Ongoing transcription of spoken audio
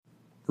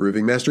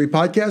Roofing Mastery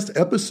Podcast,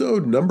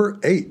 episode number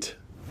 8.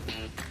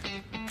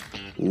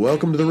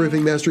 Welcome to the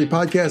Roofing Mastery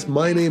Podcast.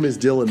 My name is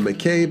Dylan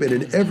McCabe, and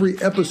in every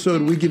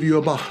episode, we give you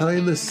a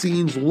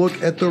behind-the-scenes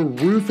look at the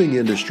roofing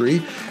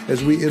industry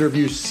as we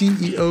interview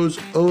CEOs,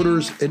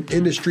 owners, and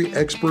industry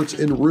experts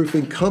in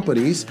roofing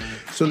companies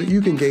so that you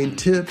can gain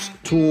tips,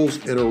 tools,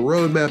 and a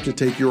roadmap to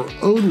take your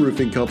own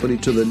roofing company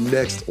to the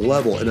next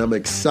level. And I'm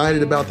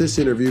excited about this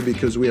interview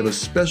because we have a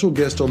special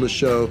guest on the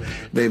show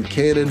named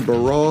Cannon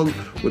Barong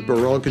with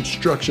Barong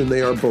Construction.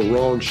 They are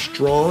Barong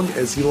Strong,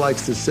 as he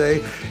likes to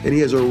say, and he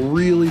has a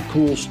really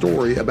cool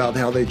story about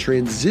how they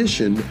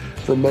transitioned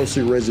from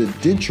mostly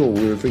residential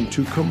roofing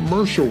to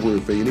commercial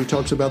roofing. And he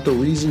talks about the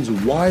reasons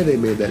why they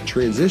made that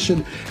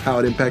transition, how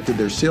it impacted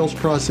their sales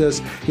process.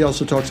 He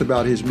also talks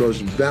about his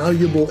most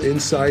valuable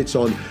insights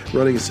on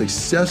running a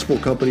successful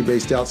company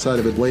based outside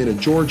of Atlanta,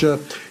 Georgia.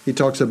 He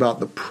talks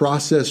about the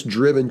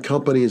process-driven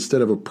company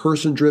instead of a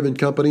person-driven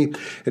company.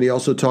 And he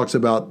also talks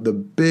about the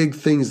big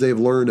things they've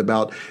learned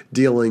about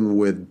dealing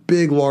with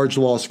big, large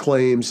loss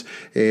claims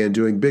and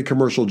doing big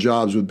commercial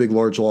jobs with big,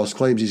 large loss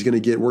claims. We're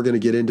going to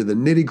get into the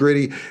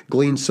nitty-gritty,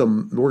 we're going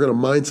to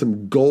mine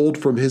some gold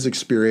from his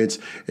experience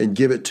and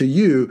give it to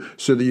you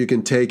so that you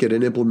can take it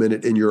and implement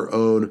it in your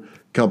own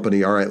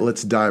company. All right,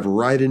 let's dive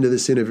right into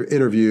this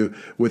interview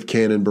with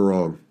Cannon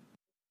Barong.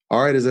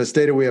 All right, as I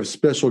stated, we have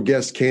special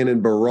guest Cannon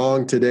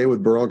Barong today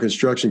with Barong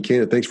Construction.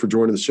 Cannon, thanks for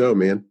joining the show,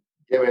 man.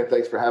 Yeah, man,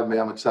 thanks for having me.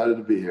 I'm excited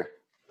to be here.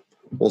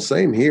 Well,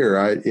 same here.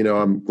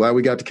 I'm glad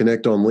we got to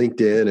connect on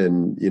LinkedIn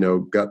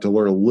and, got to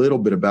learn a little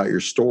bit about your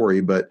story.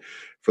 But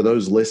for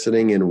those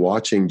listening and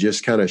watching,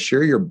 just kind of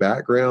share your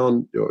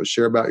background,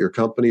 share about your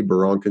company,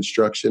 Barong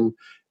Construction,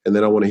 and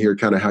then I want to hear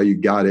kind of how you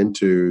got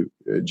into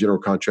general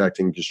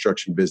contracting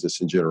construction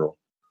business in general.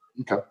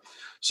 Okay.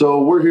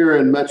 So we're here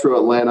in Metro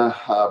Atlanta,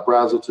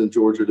 Braselton,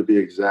 Georgia, to be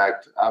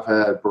exact. I've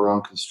had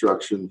Barong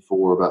Construction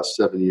for about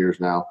 7 years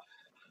now.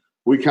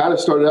 We kind of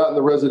started out in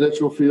the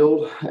residential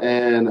field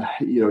and,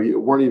 you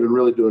weren't even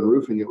really doing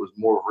roofing. It was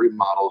more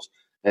remodels.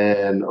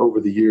 And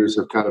over the years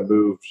have kind of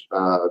moved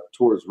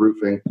towards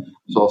roofing.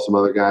 Saw some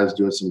other guys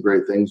doing some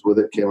great things with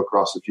it. Came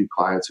across a few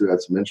clients who had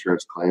some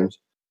insurance claims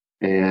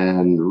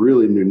and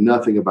really knew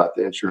nothing about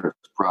the insurance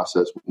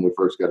process when we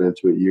first got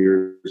into it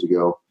years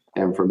ago.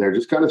 And from there,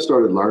 just kind of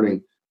started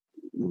learning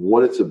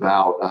what it's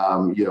about.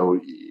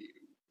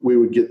 We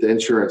would get the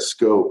insurance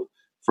scope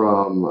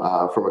from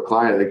a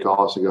client. They'd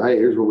call us and go, "Hey,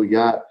 here's what we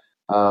got.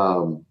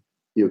 Can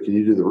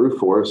you do the roof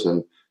for us?"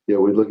 And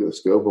we'd look at the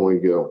scope and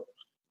we'd go,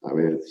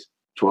 it's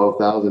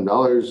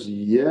 $12,000.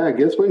 Yeah, I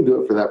guess we can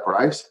do it for that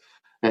price.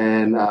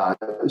 And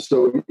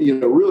so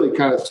really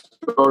kind of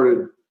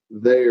started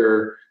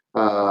there,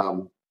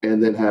 and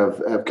then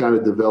have kind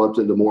of developed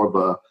into more of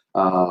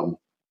a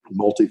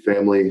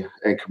multifamily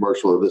and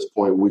commercial. At this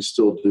point, we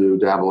still do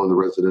dabble in the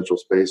residential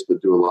space, but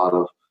do a lot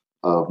of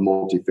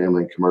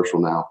multifamily and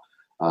commercial now.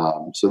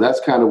 So that's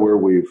kind of where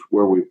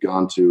we've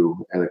gone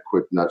to in a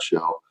quick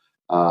nutshell.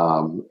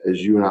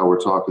 As you and I were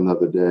talking the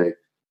other day,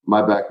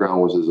 my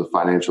background was as a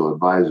financial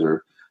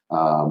advisor.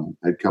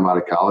 I'd come out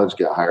of college,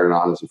 got hired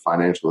on as a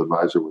financial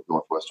advisor with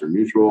Northwestern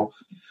Mutual.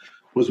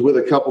 Was with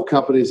a couple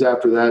companies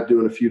after that,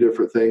 doing a few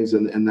different things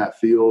in that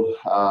field.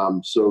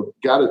 So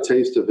got a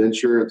taste of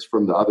insurance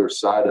from the other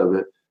side of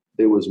it.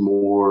 It was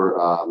more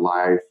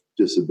life,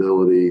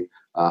 disability,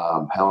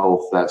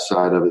 health, that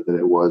side of it than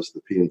it was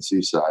the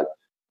P&C side.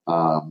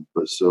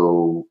 But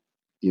so,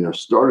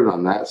 started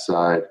on that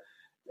side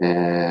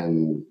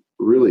and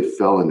really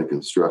fell into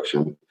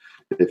construction,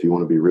 if you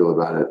want to be real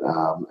about it.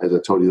 As I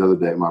told you the other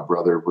day, my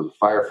brother was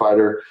a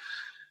firefighter,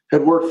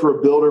 had worked for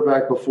a builder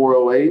back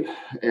before '08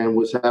 and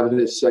was having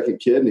his second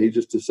kid. And he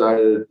just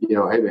decided, hey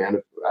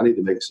man, I need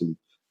to make some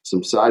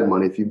side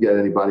money. If you've got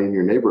anybody in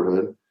your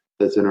neighborhood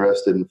that's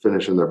interested in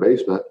finishing their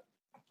basement,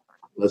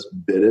 let's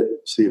bid it,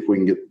 see if we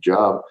can get the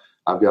job.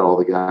 I've got all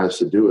the guys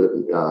to do it.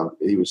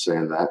 He was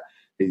saying that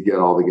he's got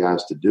all the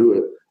guys to do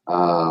it.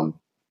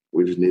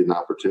 We just need an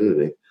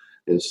opportunity.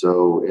 And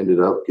so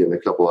ended up getting a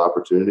couple of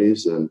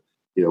opportunities, and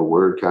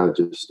word kind of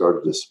just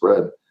started to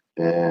spread.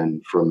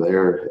 And from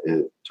there,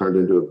 it turned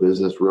into a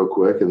business real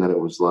quick. And then it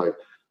was like,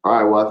 all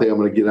right, well, I think I'm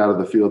going to get out of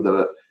the field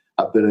that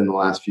I've been in the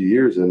last few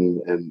years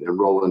and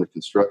roll into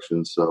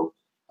construction. So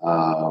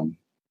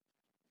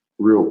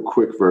real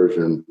quick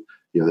version,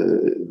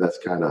 that's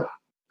kind of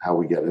how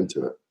we got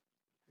into it.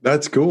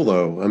 That's cool,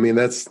 though.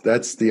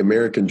 That's the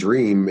American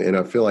dream. And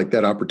I feel like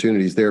that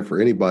opportunity is there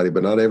for anybody,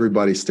 but not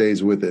everybody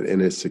stays with it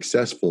and is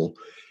successful.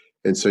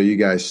 And so you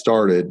guys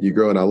started, you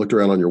grow, and I looked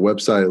around on your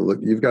website. Look,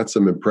 you've got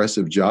some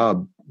impressive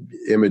job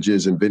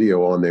images and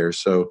video on there.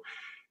 So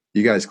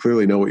you guys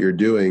clearly know what you're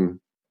doing.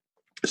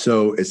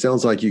 So it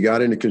sounds like you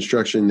got into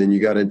construction, then you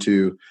got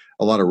into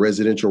a lot of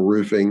residential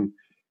roofing,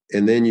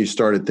 and then you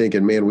started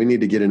thinking, man, we need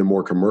to get into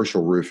more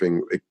commercial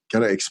roofing.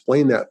 Kind of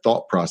explain that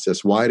thought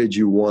process. Why did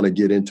you want to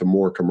get into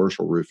more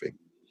commercial roofing?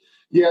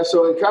 Yeah,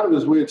 so it kind of,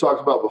 as we had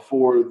talked about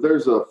before,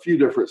 there's a few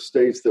different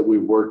states that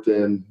we've worked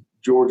in.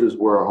 Georgia is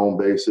where our home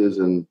base is,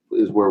 and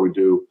is where we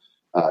do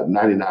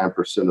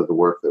 99% of the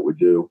work that we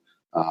do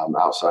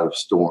outside of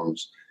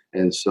storms.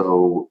 And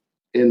so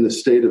in the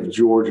state of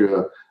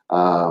Georgia,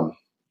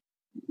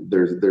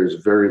 there's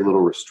very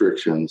little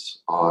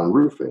restrictions on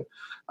roofing,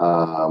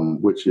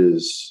 which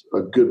is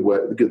a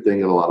good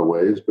thing in a lot of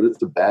ways, but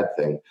it's a bad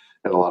thing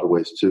in a lot of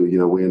ways too.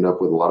 We end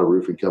up with a lot of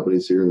roofing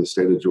companies here in the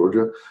state of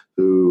Georgia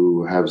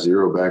who have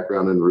zero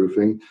background in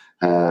roofing,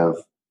 have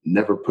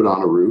never put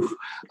on a roof,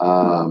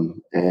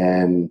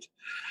 and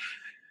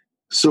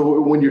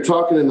so when you're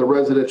talking in the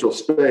residential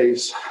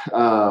space,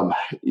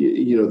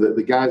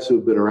 the guys who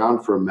have been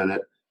around for a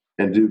minute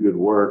and do good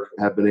work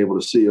have been able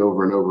to see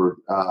over and over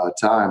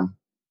time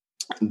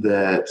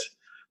that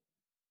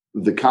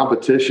the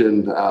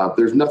competition,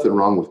 there's nothing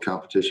wrong with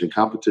competition.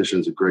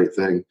 Competition is a great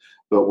thing.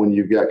 But when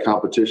you've got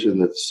competition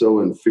that's so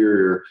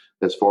inferior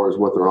as far as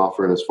what they're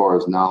offering, as far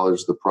as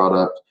knowledge, the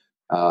product,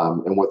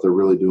 and what they're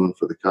really doing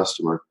for the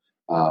customer,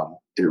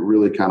 it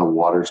really kind of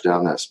waters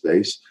down that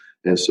space.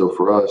 And so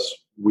for us,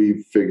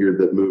 we figured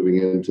that moving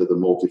into the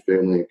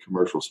multifamily and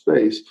commercial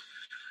space,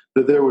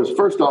 that there was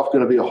first off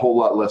going to be a whole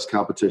lot less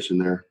competition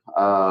there.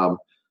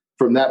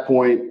 From that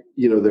point,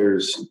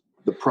 there's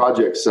the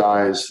project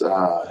size.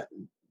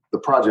 The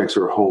projects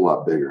are a whole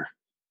lot bigger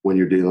when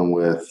you're dealing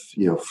with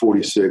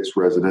 46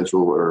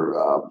 residential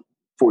or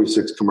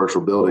 46 commercial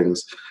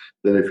buildings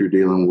than if you're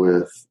dealing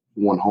with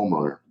one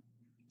homeowner.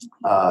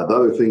 The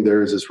other thing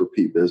there is this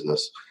repeat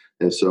business.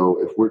 And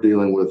so if we're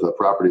dealing with a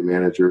property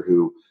manager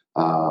who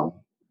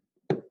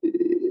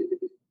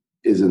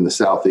is in the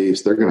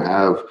Southeast, they're going to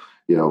have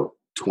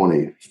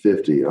 20,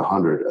 50,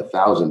 100,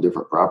 1,000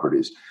 different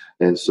properties.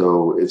 And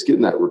so it's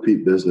getting that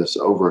repeat business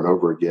over and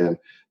over again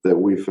that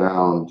we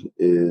found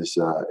is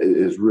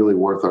really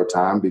worth our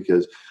time,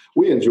 because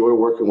we enjoy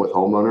working with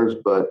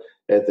homeowners, but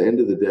at the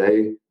end of the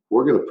day,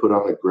 we're going to put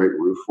on a great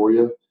roof for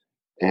you.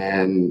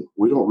 And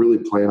we don't really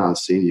plan on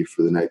seeing you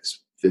for the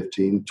next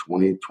 15,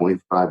 20,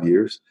 25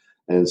 years.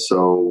 And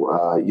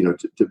so,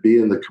 to be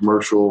in the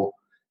commercial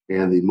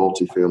and the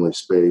multifamily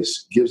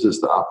space gives us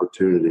the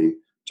opportunity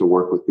to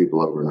work with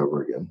people over and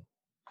over again.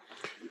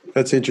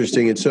 That's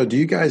interesting. And so do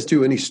you guys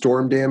do any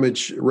storm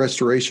damage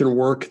restoration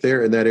work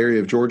there in that area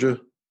of Georgia?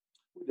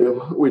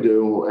 We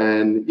do.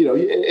 And,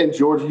 in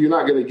Georgia, you're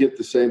not going to get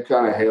the same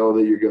kind of hail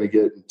that you're going to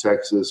get in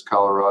Texas,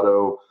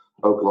 Colorado,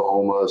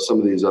 Oklahoma, some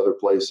of these other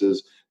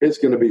places. It's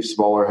going to be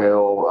smaller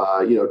hail,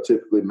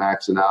 typically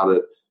maxing out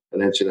at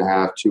 1.5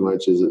 inches, 2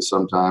 inches at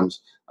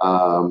sometimes.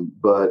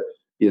 But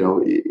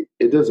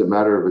it doesn't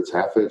matter if it's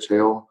 1/2 inch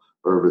hail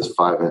or if it's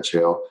 5-inch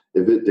hail.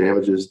 If it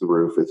damages the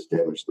roof, it's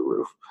damaged the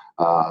roof.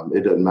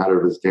 It doesn't matter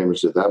if it's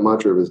damaged it that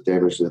much or if it's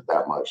damaged it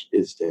that much.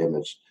 It's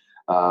damaged.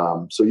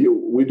 So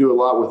we do a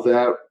lot with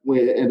that.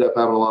 We end up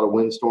having a lot of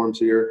windstorms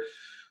here,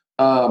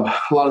 a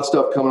lot of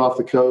stuff coming off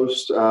the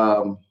coast.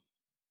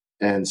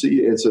 And so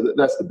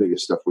that's the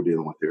biggest stuff we're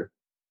dealing with here.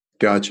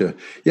 Gotcha.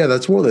 Yeah,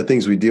 that's one of the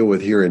things we deal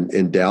with here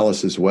in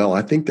Dallas as well.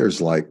 I think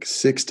there's like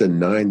 6,000 to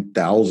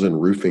 9,000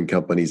 roofing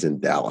companies in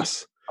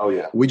Dallas. Oh,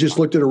 yeah. We just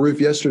looked at a roof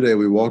yesterday.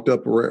 We walked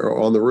up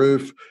on the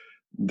roof.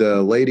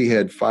 The lady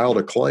had filed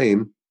a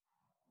claim,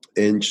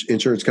 and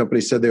insurance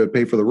company said they would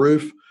pay for the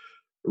roof.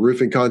 The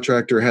roofing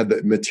contractor had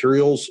the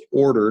materials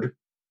ordered,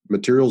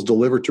 materials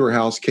delivered to her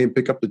house, came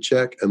pick up the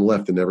check, and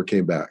left and never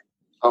came back.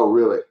 Oh,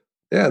 really?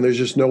 Yeah, and there's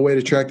just no way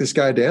to track this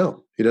guy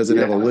down. He doesn't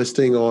have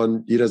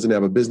he doesn't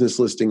have a business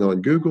listing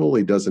on Google.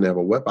 He doesn't have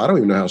a web. I don't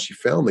even know how she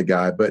found the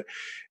guy, but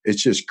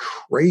it's just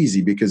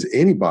crazy because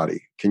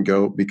anybody can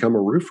go become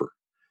a roofer.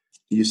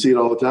 You see it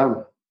all the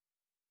time.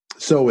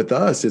 So with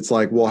us, it's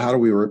like, well, how do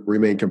we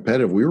remain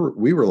competitive? We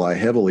rely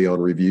heavily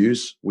on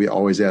reviews. We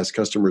always ask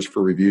customers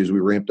for reviews. We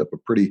ramped up a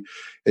pretty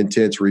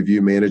intense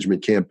review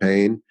management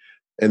campaign,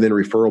 and then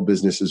referral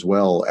business as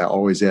well.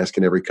 Always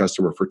asking every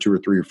customer for 2 or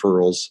 3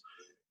 referrals.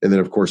 And then,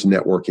 of course,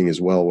 networking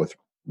as well with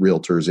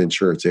realtors,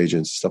 insurance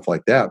agents, stuff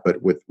like that.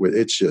 But with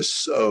it's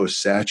just so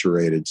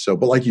saturated. So,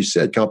 but like you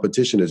said,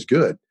 competition is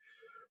good.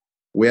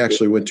 We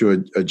actually went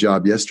to a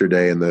job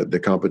yesterday, and the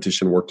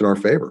competition worked in our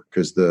favor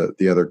because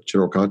the other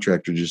general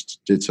contractor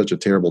just did such a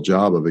terrible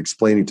job of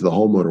explaining to the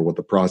homeowner what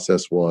the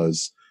process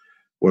was,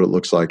 what it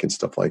looks like, and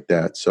stuff like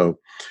that. So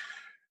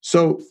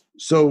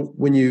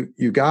when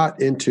you got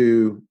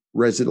into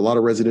a lot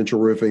of residential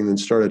roofing, then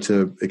started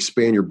to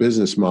expand your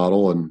business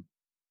model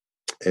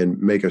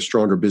and make a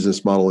stronger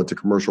business model into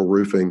commercial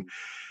roofing,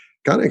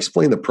 kind of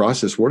explain the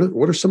process. What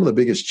are some of the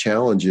biggest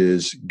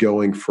challenges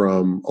going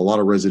from a lot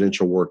of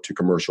residential work to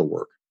commercial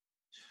work?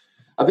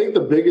 I think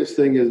the biggest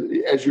thing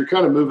is, as you're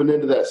kind of moving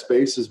into that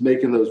space, is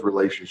making those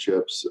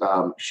relationships,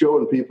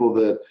 showing people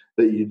that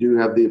you do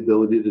have the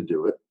ability to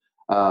do it,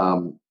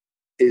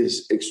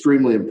 is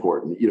extremely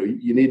important.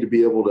 You need to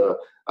be able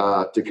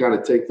to kind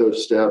of take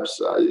those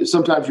steps.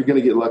 Sometimes you're going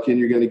to get lucky and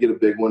you're going to get a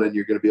big one and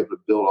you're going to be able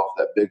to build off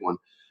that big one.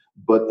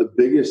 But the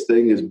biggest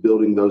thing is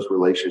building those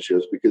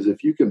relationships, because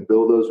if you can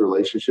build those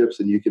relationships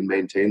and you can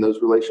maintain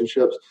those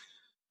relationships,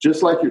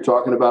 just like you're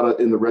talking about it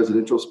in the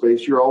residential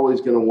space, you're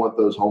always going to want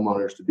those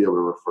homeowners to be able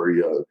to refer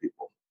you to other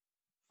people.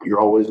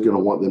 You're always going to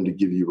want them to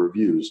give you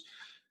reviews.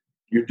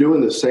 You're doing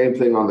the same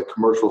thing on the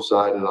commercial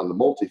side and on the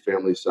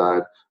multifamily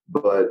side,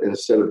 but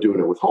instead of doing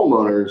it with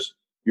homeowners,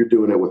 You're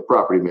doing it with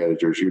property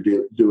managers. You're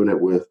doing it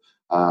with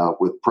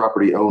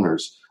property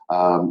owners.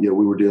 We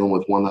were dealing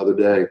with one the other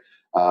day.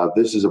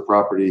 This is a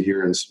property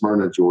here in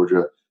Smyrna,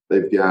 Georgia.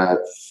 They've got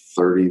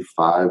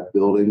 35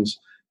 buildings,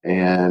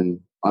 and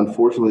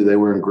unfortunately, they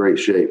were in great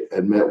shape.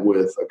 I met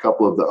with a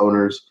couple of the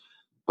owners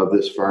of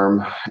this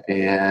firm,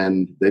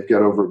 and they've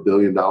got over $1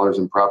 billion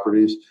in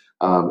properties.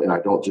 And I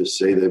don't just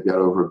say they've got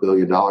over $1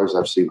 billion.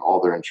 I've seen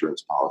all their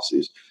insurance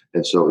policies,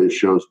 and so it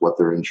shows what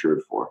they're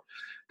insured for.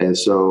 And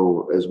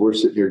so, as we're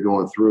sitting here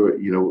going through it,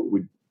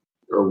 we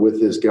are with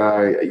this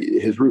guy.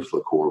 His roofs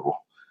look horrible.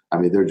 I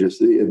mean,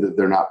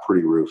 they're not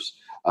pretty roofs,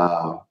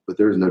 but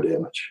there's no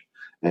damage.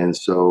 And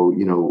so,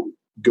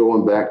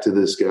 going back to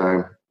this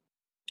guy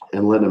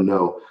and letting him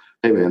know,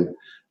 hey, man,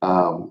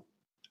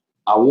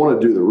 I want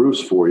to do the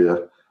roofs for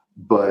you,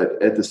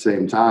 but at the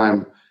same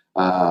time,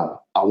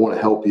 I want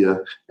to help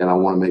you, and I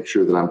want to make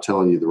sure that I'm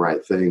telling you the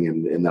right thing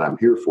and that I'm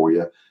here for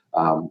you.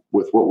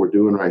 With what we're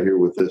doing right here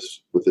with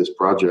this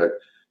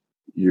project,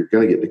 you're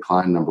going to get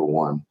decline number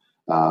one.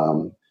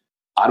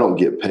 I don't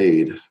get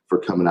paid for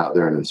coming out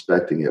there and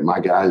inspecting it. My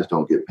guys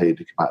don't get paid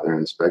to come out there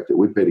and inspect it.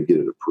 We pay to get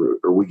it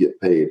approved, or we get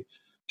paid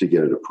to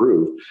get it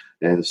approved.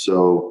 And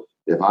so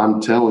if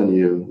I'm telling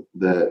you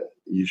that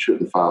you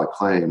shouldn't file a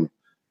claim,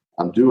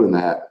 I'm doing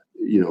that,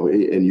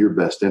 in your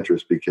best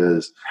interest,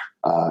 because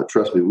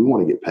trust me, we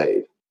want to get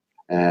paid.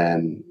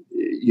 And,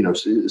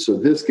 so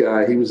this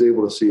guy, he was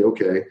able to see,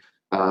 okay,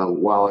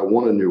 while I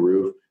want a new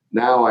roof,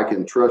 now I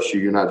can trust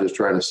you. You're not just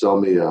trying to sell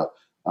me a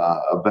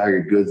bag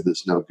of goods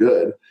that's no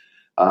good.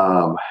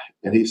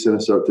 And he sent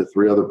us out to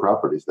 3 other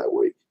properties that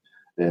week.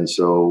 And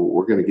so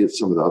we're going to get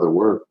some of the other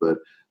work, but,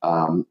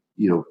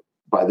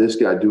 by this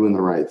guy doing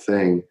the right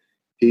thing,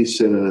 he's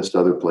sending us to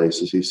other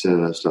places. He's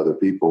sending us to other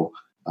people.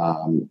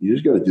 You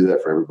just got to do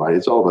that for everybody.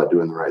 It's all about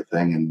doing the right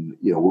thing. And,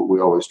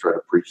 we always try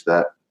to preach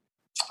that.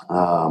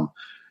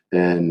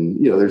 And,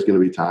 there's going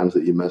to be times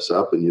that you mess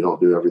up and you don't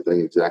do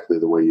everything exactly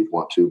the way you'd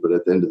want to. But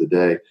at the end of the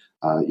day,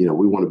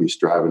 we want to be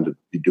striving to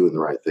be doing the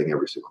right thing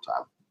every single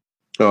time.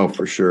 Oh,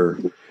 for sure.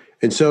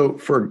 And so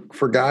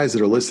for guys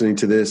that are listening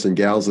to this and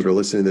gals that are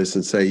listening to this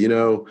and say,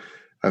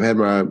 I've had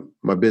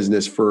my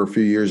business for a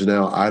few years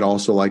now, I'd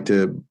also like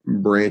to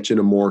branch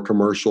into more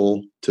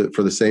commercial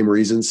for the same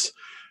reasons.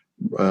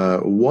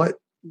 What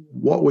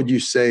would you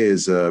say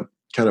is a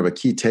kind of a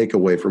key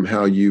takeaway from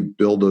how you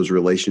build those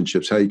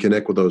relationships, how you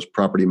connect with those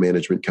property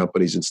management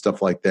companies and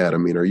stuff like that? I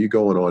mean, are you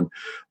going on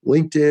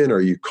LinkedIn?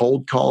 Are you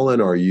cold calling?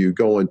 Are you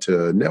going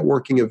to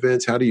networking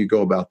events? How do you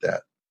go about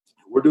that?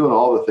 We're doing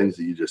all the things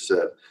that you just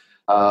said.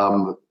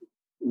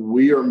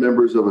 We are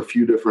members of a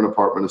few different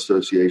apartment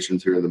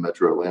associations here in the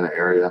Metro Atlanta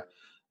area.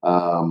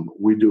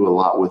 We do a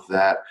lot with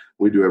that.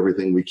 We do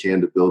everything we can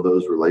to build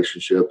those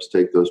relationships,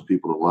 take those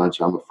people to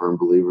lunch. I'm a firm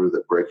believer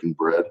that breaking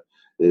bread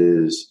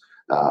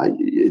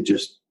it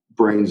just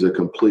brings a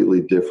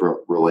completely different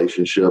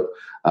relationship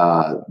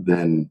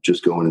than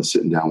just going and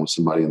sitting down with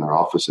somebody in their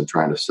office and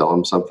trying to sell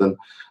them something.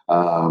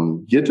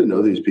 Get to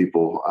know these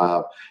people.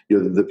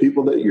 The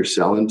people that you're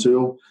selling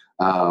to,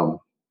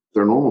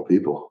 they're normal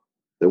people.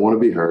 They want to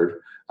be heard.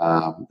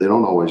 They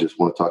don't always just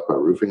want to talk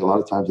about roofing. A lot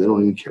of times they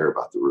don't even care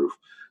about the roof.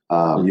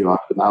 I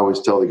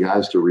always tell the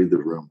guys to read the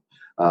room.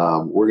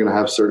 We're going to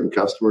have certain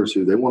customers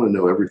who they want to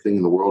know everything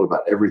in the world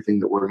about everything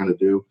that we're going to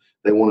do.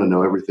 They want to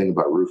know everything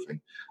about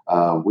roofing.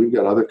 We've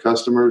got other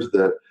customers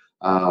that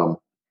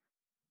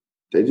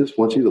they just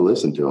want you to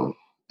listen to them.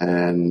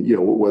 And,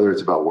 whether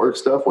it's about work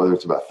stuff, whether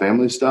it's about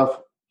family stuff,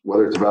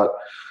 whether it's about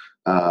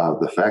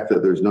the fact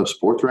that there's no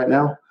sports right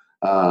now,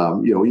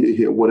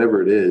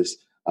 whatever it is.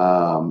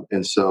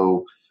 And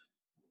so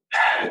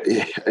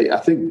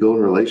I think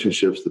building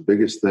relationships, the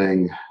biggest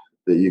thing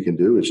that you can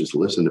do is just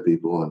listen to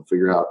people and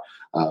figure out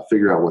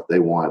what they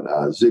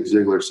want. Zig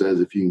Ziglar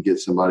says, if you can get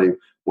somebody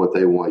what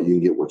they want, you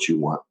can get what you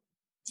want.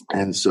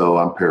 And so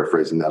I'm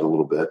paraphrasing that a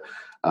little bit.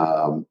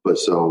 But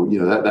so,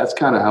 that's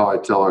kind of how I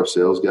tell our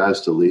sales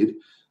guys to lead,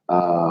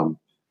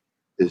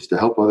 is to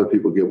help other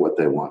people get what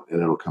they want,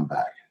 and it'll come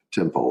back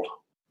tenfold.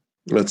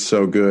 That's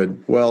so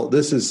good. Well,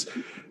 this is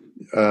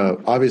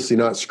obviously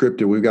not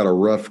scripted. We've got a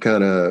rough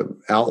kind of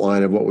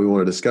outline of what we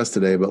want to discuss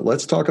today, but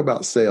let's talk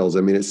about sales.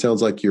 I mean, it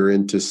sounds like you're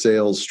into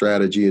sales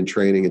strategy and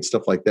training and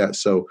stuff like that.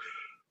 So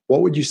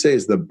what would you say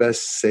is the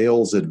best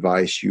sales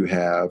advice you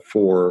have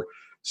for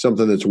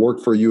something that's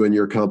worked for you and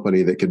your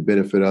company that could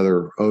benefit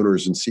other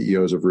owners and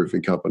CEOs of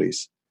roofing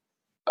companies?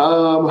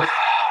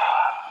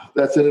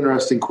 That's an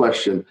interesting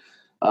question.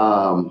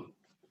 I'm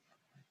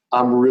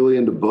really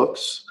into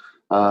books.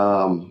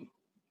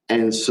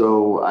 And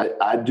so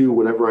I do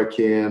whatever I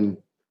can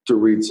to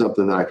read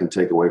something that I can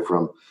take away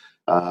from.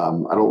 I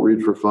don't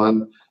read for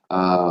fun.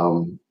 I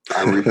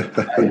read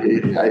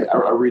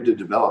to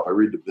develop. I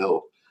read to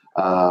build.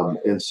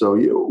 And so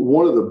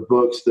one of the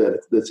books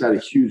that's had a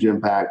huge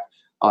impact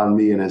on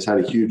me and has had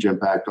a huge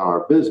impact on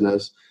our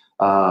business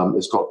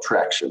is called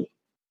Traction.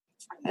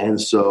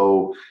 And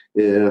so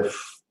if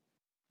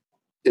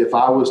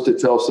I was to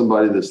tell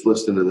somebody that's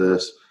listening to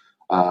this,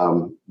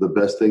 the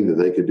best thing that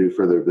they could do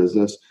for their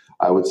business,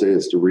 I would say,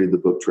 is to read the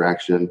book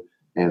Traction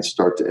and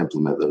start to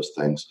implement those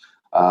things.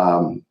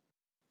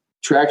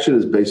 Traction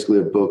is basically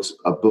a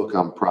book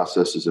on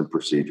processes and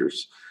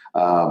procedures.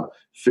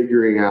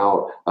 Figuring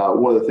out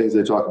one of the things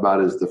they talk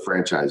about is the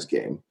franchise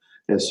game.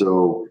 And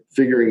so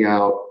figuring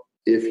out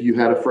if you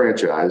had a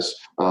franchise,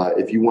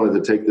 if you wanted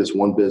to take this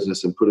one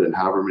business and put it in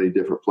however many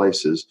different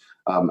places,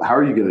 how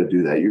are you going to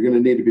do that? You're going to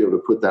need to be able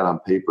to put that on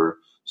paper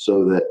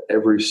so that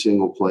every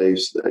single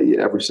place,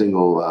 every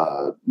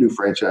single new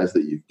franchise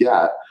that you've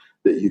got,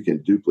 that you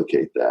can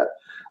duplicate that.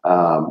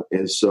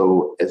 And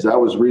so as I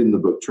was reading the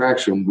book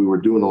Traction, we were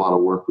doing a lot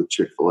of work with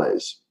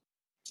Chick-fil-A's.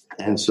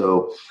 And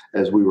so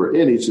as we were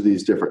in each of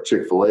these different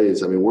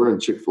Chick-fil-A's, I mean, we're in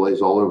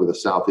Chick-fil-A's all over the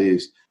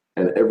Southeast,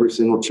 and every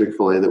single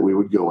Chick-fil-A that we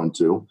would go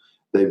into,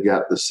 they've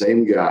got the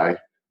same guy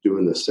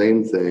doing the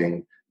same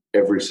thing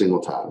every single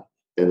time.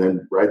 And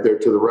then right there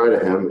to the right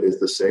of him is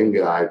the same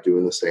guy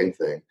doing the same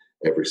thing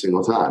every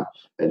single time.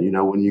 And,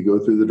 when you go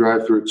through the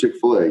drive-thru at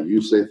Chick-fil-A,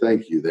 you say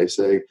thank you. They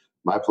say,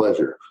 my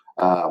pleasure.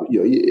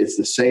 It's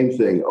the same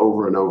thing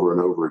over and over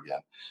and over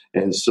again.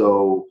 And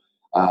so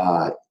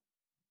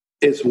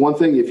it's one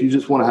thing if you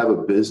just want to have a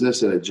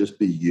business and it just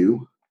be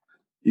you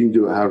can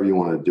do it however you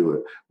want to do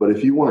it. But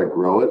if you want to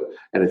grow it,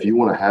 and if you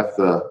want to have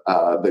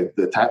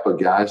the type of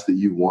guys that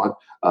you want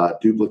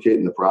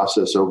duplicating the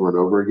process over and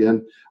over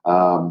again,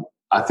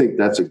 I think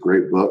that's a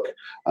great book.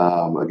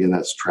 Again,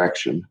 that's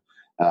Traction.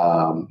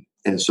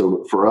 And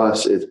so for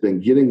us, it's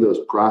been getting those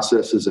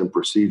processes and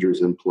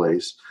procedures in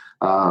place,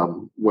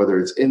 whether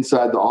it's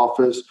inside the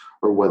office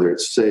or whether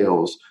it's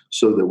sales,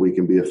 so that we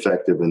can be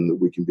effective, and that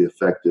we can be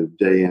effective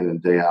day in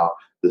and day out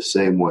the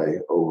same way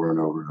over and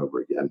over and over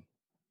again.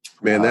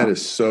 Man, that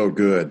is so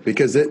good,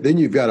 because then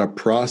you've got a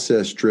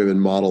process-driven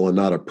model and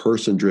not a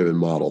person-driven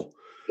model.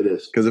 It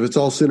is. Because if it's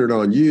all centered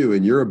on you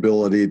and your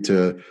ability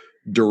to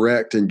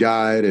direct and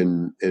guide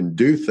and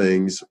do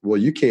things, well,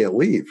 you can't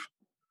leave.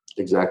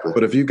 Exactly.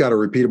 But if you've got a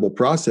repeatable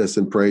process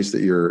in place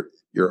that your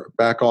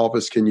back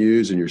office can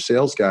use and your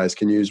sales guys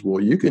can use,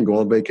 well, you can go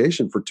on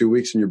vacation for 2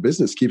 weeks and your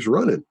business keeps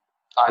running.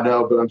 I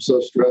know, but I'm so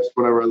stressed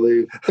whenever I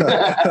leave.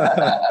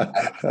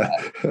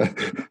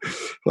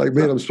 Like,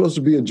 man, I'm supposed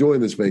to be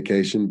enjoying this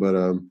vacation, but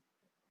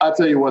I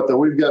tell you what, though,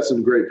 we've got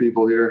some great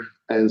people here,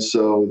 and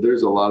so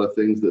there's a lot of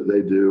things that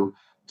they do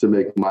to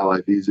make my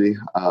life easy.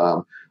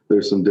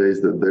 There's some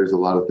days that there's a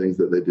lot of things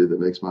that they do that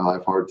makes my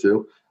life hard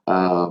too.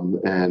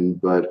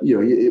 But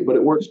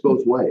it works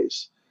both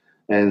ways,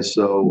 and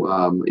so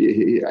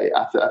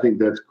I think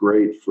that's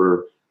great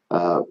for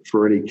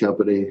any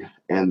company.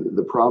 And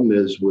the problem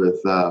is with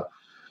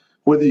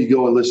whether you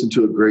go and listen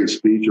to a great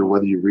speech or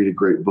whether you read a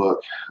great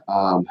book,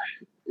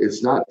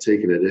 it's not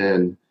taking it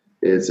in;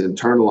 it's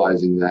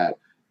internalizing that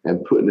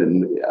and putting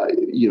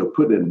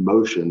it in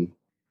motion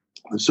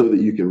so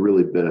that you can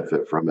really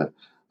benefit from it.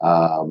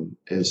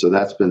 And so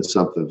that's been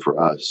something for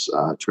us.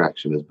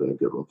 Traction has been a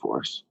good one for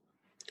us.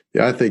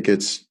 Yeah, I think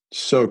it's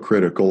so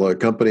critical. A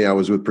company I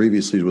was with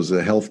previously was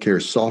a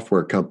healthcare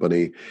software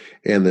company,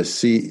 and the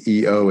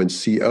CEO and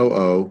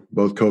COO,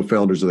 both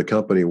co-founders of the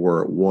company,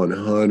 were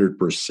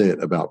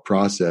 100% about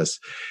process.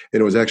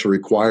 And it was actually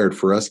required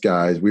for us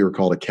guys. We were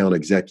called account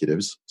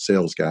executives,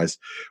 sales guys.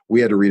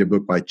 We had to read a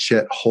book by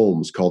Chet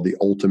Holmes called The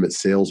Ultimate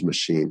Sales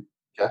Machine.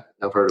 Yeah,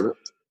 I've heard of it.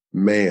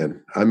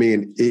 Man, I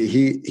mean,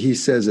 he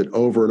says it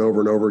over and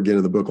over and over again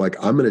in the book, like,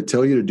 I'm going to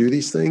tell you to do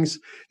these things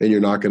and you're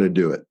not going to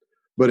do it.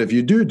 But if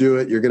you do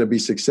it, you're going to be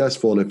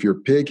successful. And if you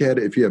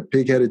have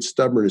pig-headed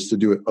stubbornness to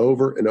do it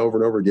over and over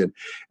and over again,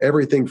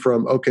 everything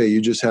from, okay, you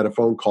just had a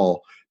phone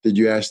call. Did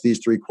you ask these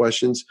 3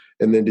 questions?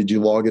 And then did you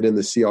log it in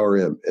the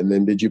CRM? And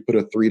then did you put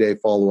a 3-day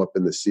follow-up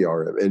in the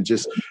CRM? And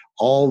just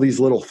all these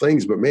little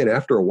things. But man,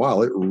 after a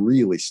while, it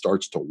really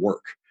starts to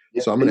work.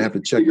 Yeah, so I'm going to have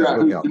to check that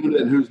book out. Who's doing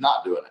it and who's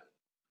not doing it.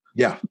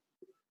 Yeah.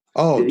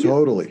 Oh,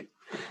 totally.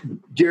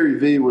 Gary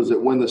Vee was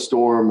at Win the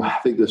Storm. I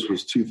think this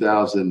was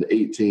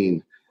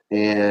 2018.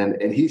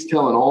 And he's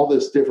telling all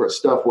this different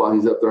stuff while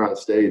he's up there on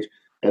stage.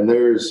 And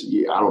there's,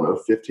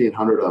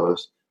 1,500 of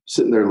us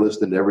sitting there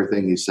listening to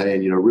everything he's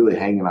saying, really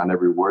hanging on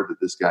every word that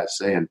this guy's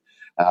saying.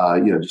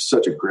 Just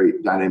such a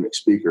great dynamic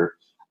speaker.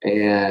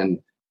 And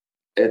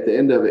at the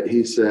end of it,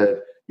 he said,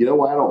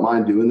 why I don't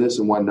mind doing this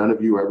and why none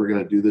of you are ever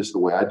going to do this the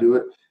way I do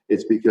it?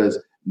 It's because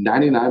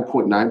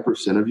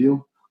 99.9% of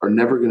you are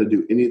never going to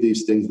do any of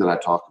these things that I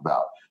talk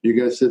about. You're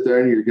going to sit there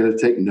and you're going to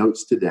take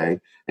notes today,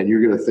 and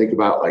you're going to think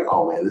about, like,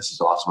 oh man, this is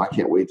awesome. I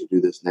can't wait to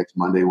do this next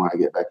Monday when I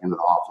get back into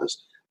the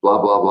office, blah,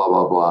 blah, blah,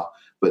 blah, blah.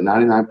 But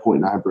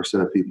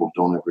 99.9% of people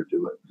don't ever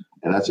do it.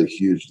 And that's a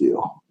huge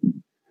deal.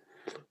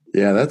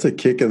 Yeah, that's a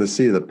kick in the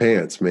seat of the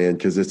pants, man,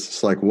 because it's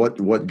just like,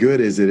 what good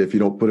is it if you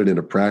don't put it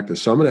into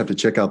practice? So I'm going to have to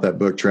check out that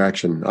book,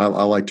 Traction. I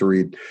like to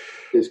read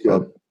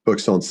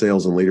books on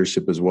sales and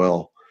leadership as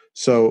well.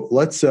 So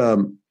let's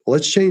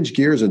change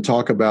gears and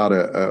talk about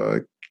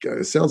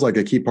it sounds like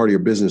a key part of your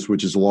business,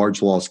 which is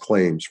large loss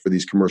claims for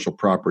these commercial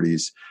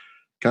properties.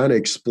 Kind of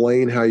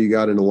explain how you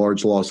got into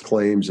large loss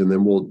claims, and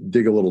then we'll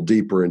dig a little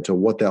deeper into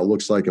what that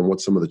looks like and what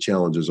some of the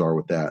challenges are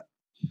with that.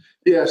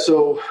 Yeah,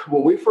 so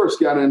when we first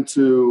got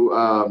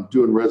into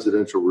doing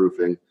residential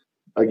roofing,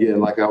 again,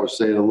 like I was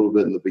saying a little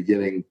bit in the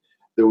beginning,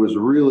 there was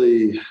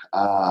really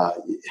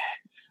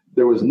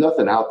there was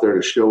nothing out there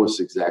to show us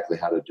exactly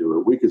how to do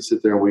it. We could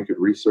sit there and we could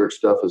research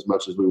stuff as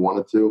much as we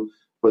wanted to,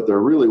 but there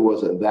really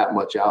wasn't that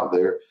much out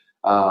there.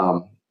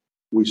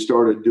 We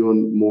started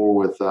doing more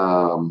with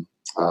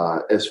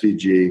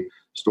SVG,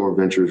 Storm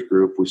Ventures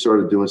Group. We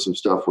started doing some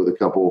stuff with a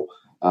couple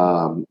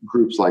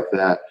groups like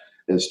that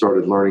and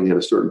started learning at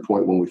a certain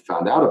point when we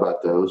found out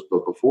about those.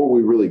 But before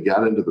we really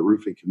got into the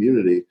roofing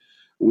community,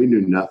 we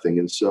knew nothing.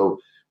 And so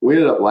we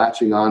ended up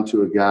latching on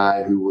to a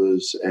guy who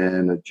was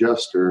an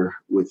adjuster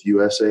with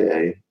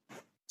USAA.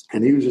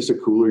 And he was just a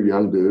cooler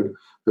young dude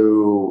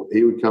who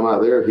he would come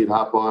out there, he'd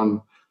hop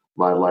on,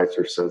 my lights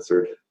are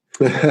censored.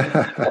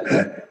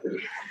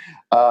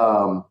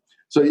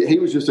 So he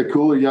was just a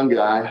cooler young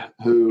guy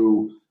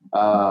who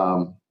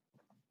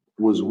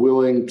was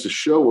willing to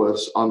show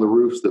us on the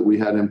roofs that we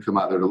had him come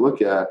out there to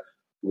look at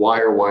why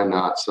or why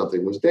not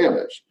something was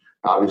damaged.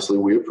 Obviously,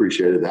 we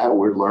appreciated that.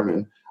 We're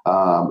learning.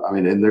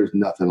 And there's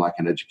nothing like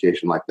an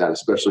education like that,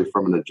 especially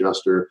from an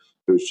adjuster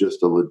who's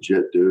just a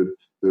legit dude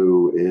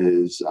who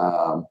is,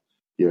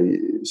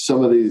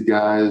 some of these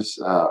guys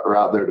are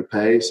out there to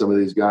pay. Some of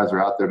these guys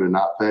are out there to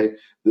not pay.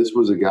 This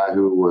was a guy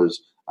who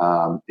was,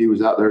 he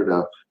was out there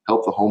to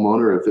help the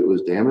homeowner if it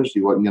was damaged. He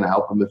wasn't going to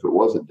help him if it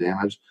wasn't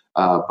damaged.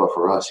 But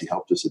for us, he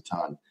helped us a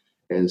ton.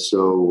 And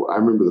so I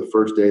remember the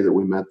first day that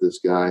we met this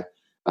guy,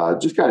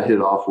 just kind of hit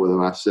it off with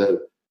him. I said,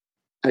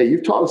 "Hey,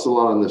 you've taught us a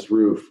lot on this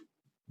roof.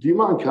 Do you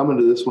mind coming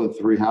to this one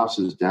 3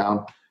 houses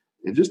down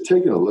and just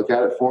taking a look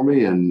at it for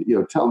me and,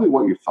 tell me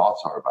what your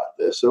thoughts are about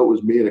this?" So it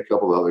was me and a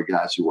couple of other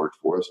guys who worked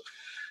for us.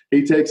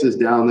 He takes us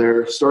down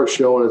there, starts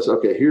showing us,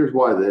 okay, here's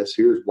why this,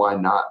 here's why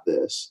not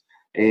this.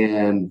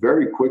 And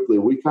very quickly,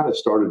 we kind of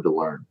started to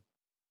learn.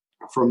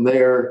 From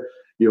there,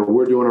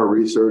 we're doing our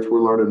research.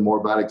 We're learning more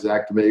about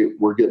Xactimate.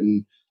 We're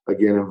getting,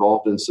 again,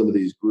 involved in some of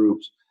these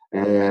groups.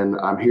 And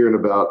I'm hearing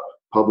about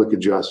public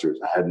adjusters.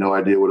 I had no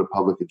idea what a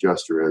public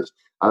adjuster is.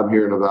 I'm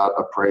hearing about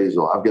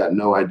appraisal. I've got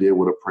no idea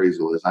what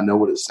appraisal is. I know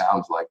what it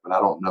sounds like, but I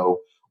don't know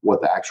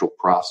what the actual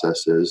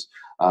process is.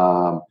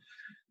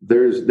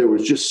 There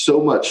was just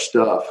so much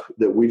stuff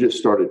that we just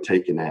started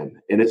taking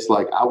in. And it's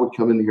like I would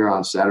come in here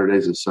on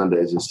Saturdays and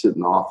Sundays and sit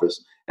in the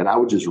office, and I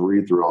would just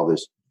read through all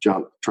this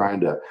junk,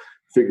 trying to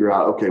figure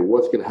out, okay,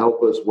 what's going to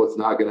help us, what's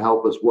not going to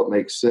help us, what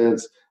makes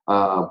sense,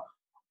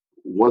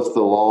 what's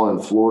the law in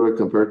Florida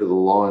compared to the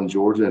law in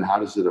Georgia, and how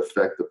does it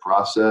affect the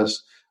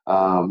process?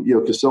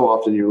 Because so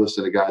often you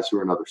listen to guys who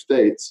are in other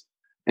states,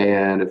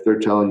 and if they're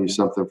telling you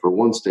something for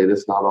one state,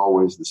 it's not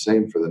always the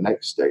same for the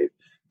next state,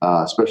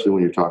 especially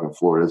when you're talking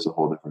Florida. It's a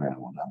whole different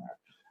animal down there,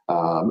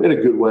 in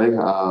a good way,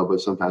 but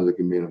sometimes it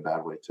can be in a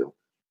bad way too.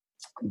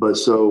 But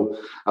so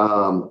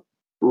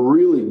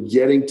really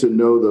getting to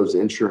know those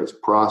insurance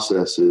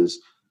processes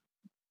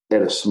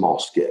at a small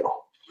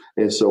scale.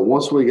 And so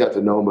once we got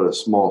to know them at a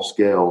small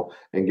scale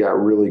and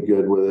got really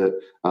good with it,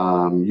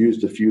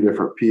 used a few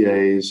different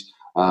PAs,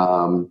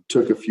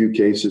 took a few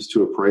cases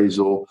to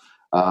appraisal,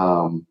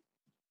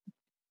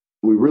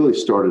 we really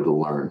started to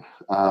learn.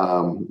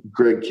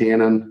 Greg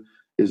Cannon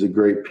is a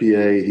great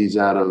PA. He's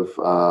out of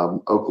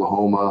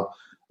Oklahoma.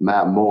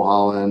 Matt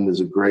Mulholland is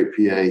a great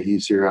PA.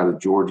 He's here out of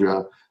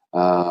Georgia.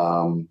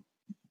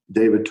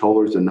 David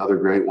Toller is another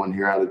great one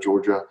here out of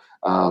Georgia.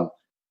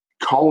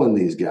 Calling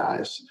these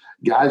guys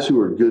who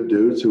are good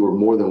dudes who are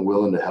more than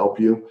willing to help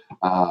you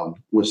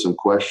with some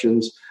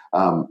questions.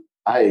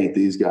 I ate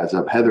these guys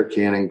up. Heather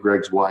Cannon,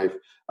 Greg's wife,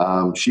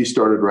 she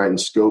started writing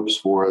scopes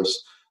for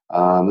us.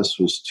 This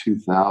was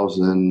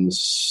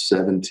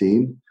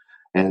 2017.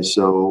 And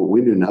so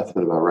we knew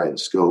nothing about writing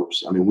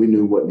scopes. I mean, we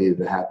knew what needed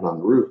to happen on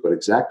the roof, but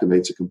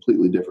Xactimate's a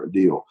completely different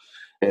deal.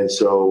 And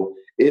so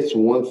it's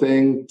one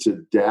thing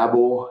to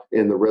dabble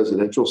in the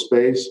residential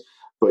space,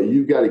 but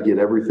you've got to get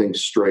everything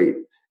straight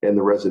in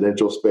the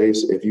residential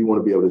space if you want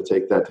to be able to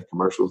take that to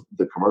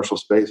the commercial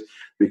space,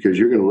 because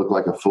you're going to look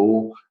like a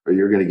fool or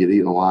you're going to get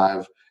eaten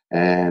alive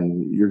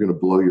and you're going to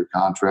blow your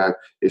contract.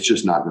 It's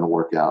just not going to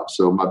work out.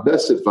 So my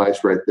best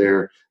advice right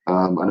there,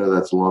 I know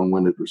that's a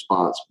long-winded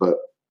response, but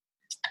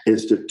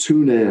is to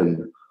tune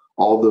in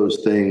all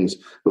those things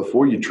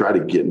before you try to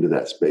get into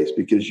that space,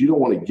 because you don't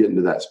want to get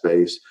into that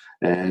space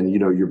and,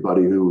 your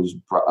buddy who's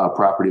a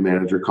property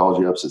manager calls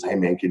you up, says, "Hey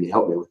man, can you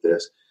help me with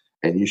this?"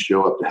 And you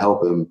show up to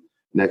help him.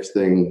 Next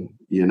thing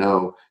you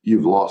know,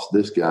 you've lost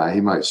this guy.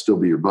 He might still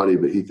be your buddy,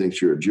 but he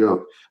thinks you're a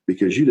joke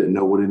because you didn't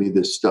know what any of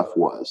this stuff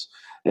was.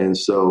 And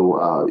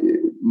so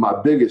my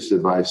biggest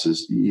advice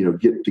is,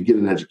 get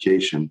an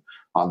education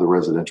on the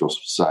residential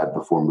side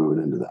before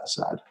moving into that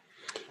side.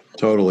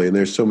 Totally. And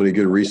there's so many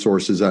good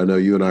resources. I know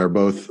you and I are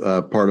both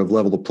part of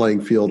Level the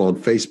Playing Field on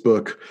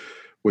Facebook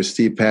with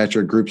Steve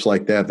Patrick, groups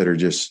like that are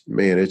just,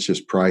 man, it's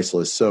just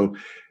priceless. So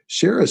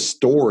share a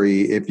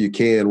story if you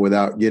can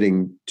without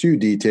getting too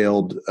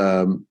detailed,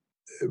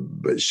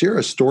 but share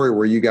a story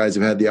where you guys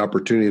have had the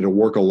opportunity to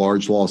work a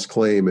large loss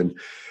claim and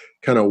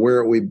kind of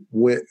where we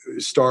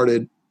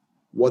started,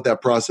 what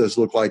that process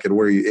looked like, and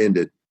where you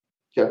ended.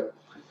 Okay.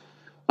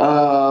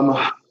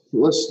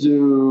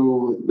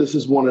 This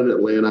is one in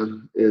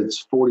Atlanta. It's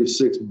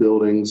 46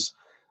 buildings.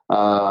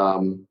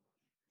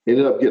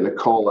 Ended up getting a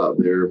call out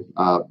there.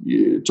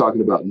 You're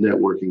talking about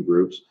networking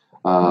groups.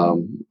 A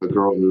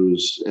girl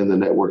who's in the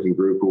networking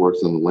group who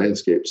works on the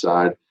landscape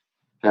side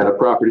had a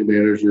property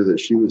manager that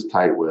she was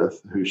tight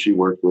with, who she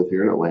worked with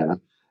here in Atlanta.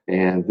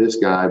 And this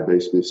guy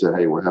basically said,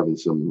 hey, we're having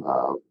some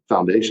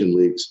foundation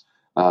leaks.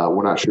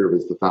 We're not sure if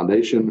it's the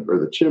foundation or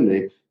the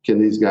chimney. Can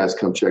these guys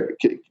come check?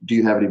 Do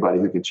you have anybody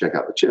who can check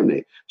out the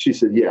chimney? She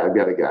said, yeah, I've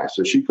got a guy.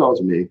 So she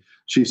calls me.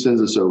 She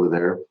sends us over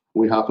there.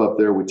 We hop up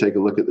there. We take a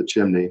look at the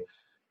chimney.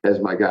 As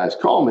my guys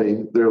call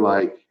me, they're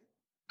like,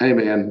 hey,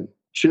 man,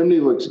 chimney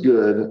looks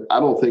good. I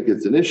don't think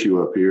it's an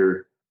issue up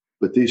here,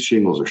 but these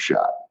shingles are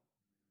shot.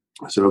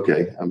 I said,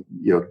 okay,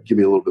 give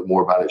me a little bit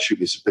more about it. Shoot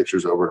me some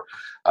pictures over.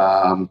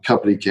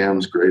 Company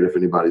cam's great if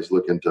anybody's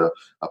looking to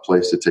a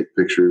place to take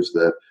pictures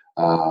that,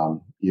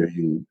 you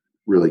can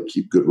really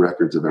keep good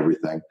records of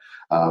everything.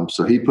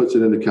 So he puts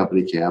it into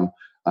company cam.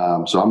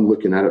 So I'm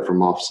looking at it from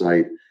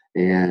offsite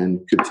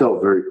and could tell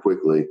very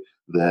quickly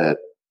that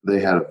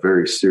they had a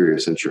very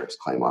serious insurance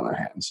claim on their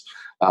hands.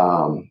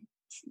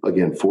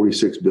 Again,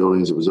 46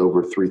 buildings. It was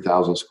over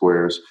 3,000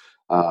 squares.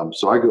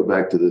 So I go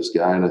back to this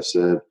guy and I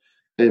said,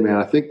 hey, man,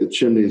 I think the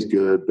chimney is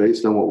good.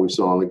 Based on what we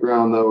saw on the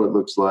ground, though, it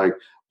looks like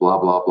blah,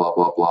 blah, blah,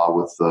 blah, blah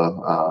with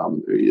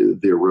the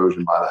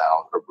erosion by the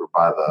house or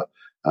by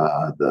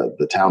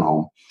the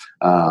townhome.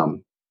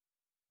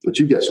 But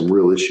you've got some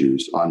real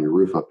issues on your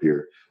roof up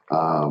here.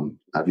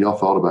 Have y'all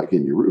thought about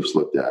getting your roofs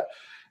looked at?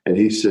 And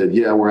he said,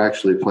 yeah, we're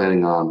actually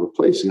planning on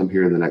replacing them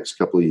here in the next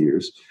couple of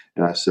years.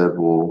 And I said,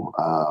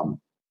 well,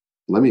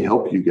 let me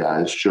help you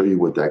guys show you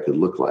what that could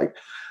look like.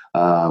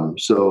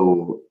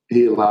 So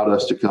he allowed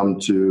us to come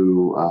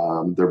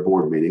to their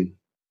board meeting.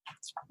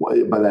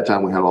 By that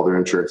time, we had all their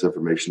insurance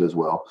information as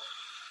well.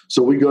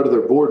 So we go to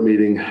their board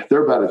meeting.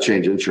 They're about to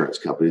change insurance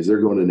companies.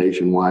 They're going to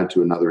Nationwide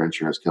to another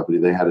insurance company.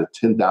 They had a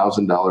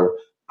 $10,000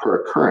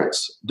 per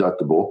occurrence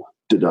deductible.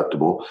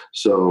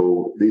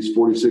 So these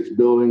 46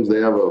 buildings, they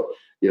have a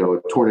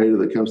tornado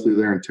that comes through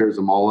there and tears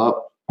them all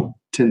up,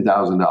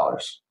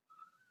 $10,000,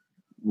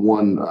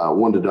 one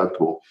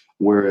deductible.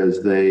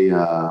 Whereas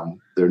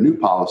their new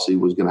policy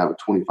was going to have a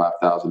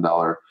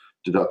 $25,000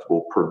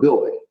 deductible per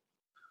building.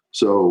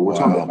 So we're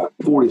talking about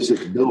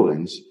 46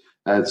 buildings.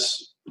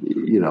 That's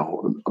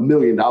 $1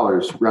 million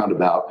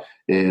roundabout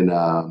in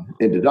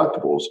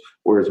deductibles.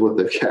 Whereas what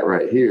they've got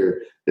right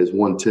here is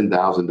one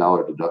 $10,000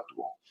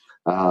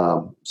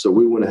 deductible. So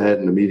we went ahead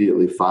and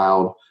immediately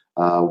filed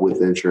with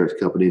the insurance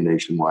company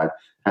Nationwide,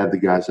 had the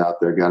guys out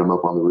there, got them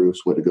up on the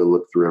roofs, went to go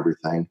look through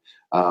everything.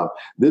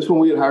 This one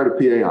we had hired a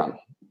PA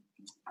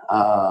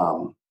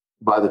on.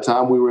 By the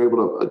time we were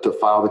able to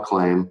file the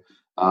claim,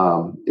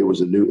 it was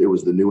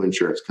the new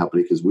insurance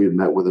company because we had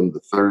met with them the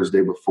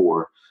Thursday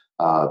before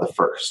the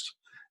 1st.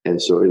 And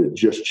so it had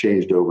just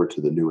changed over to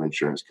the new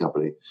insurance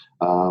company.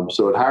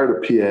 So it hired a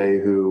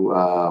PA who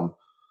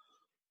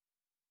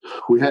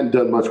we hadn't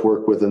done much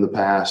work with in the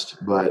past,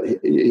 but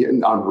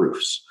on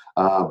roofs.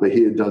 But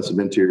he had done some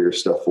interior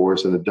stuff for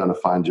us and had done a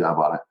fine job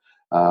on it.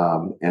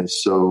 And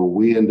so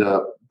we end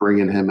up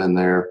bringing him in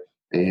there,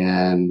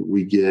 and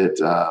we get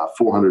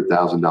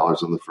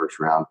 $400,000 on the first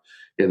round.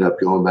 End up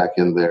going back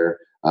in there,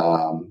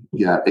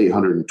 got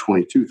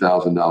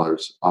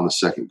 $822,000 on the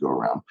second go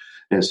around.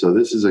 And so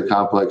this is a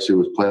complex who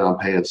was planning on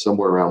paying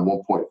somewhere around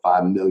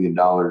 $1.5 million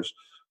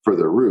for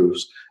their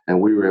roofs,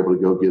 and we were able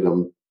to go get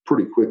them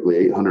pretty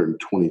quickly,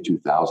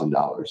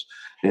 $822,000.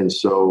 And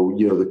so,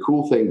 the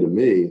cool thing to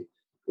me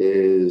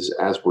is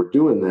as we're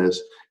doing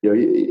this,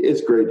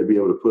 it's great to be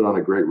able to put on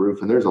a great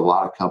roof. And there's a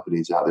lot of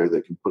companies out there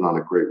that can put on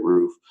a great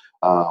roof.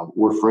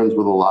 We're friends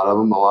with a lot of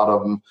them. A lot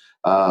of them,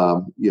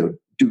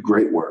 do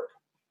great work.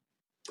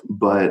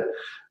 But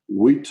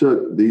we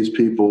took these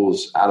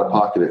people's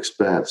out-of-pocket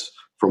expense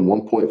from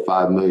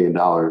 $1.5 million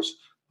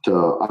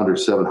to under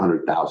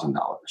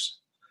 $700,000.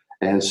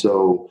 And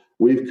so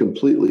we've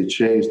completely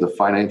changed the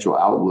financial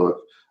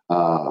outlook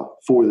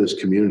for this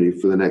community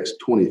for the next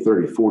 20,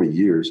 30, 40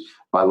 years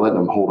by letting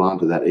them hold on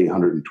to that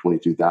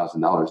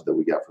 $822,000 that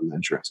we got from the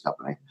insurance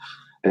company.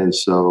 And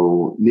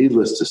so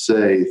needless to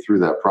say, through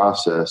that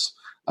process,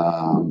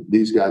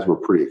 these guys were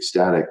pretty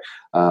ecstatic.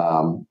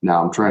 Now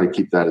I'm trying to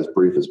keep that as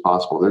brief as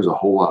possible. There's a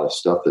whole lot of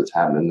stuff that's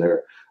happening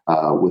there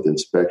with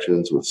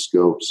inspections, with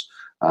scopes.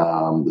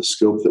 The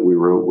scope that we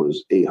wrote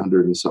was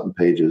 800 and something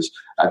pages.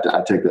 I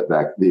take that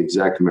back. The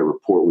Xactimate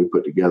report we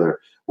put together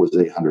was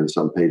 800 and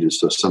some pages.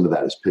 So some of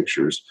that is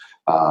pictures.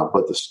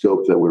 But the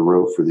scope that we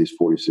wrote for these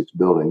 46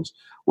 buildings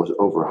was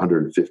over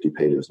 150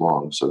 pages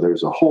long. So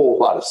there's a whole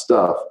lot of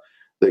stuff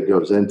that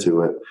goes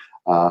into it.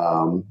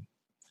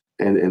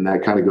 And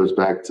that kind of goes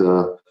back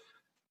to,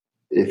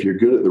 if you're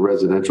good at the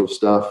residential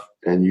stuff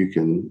and you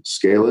can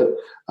scale it,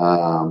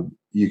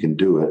 you can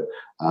do it.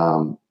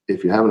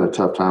 If you're having a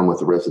tough time with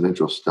the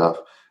residential stuff,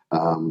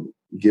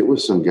 get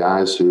with some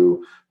guys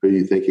who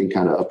you think can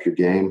kind of up your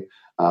game.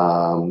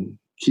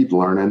 Keep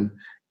learning,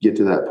 get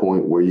to that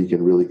point where you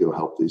can really go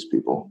help these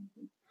people.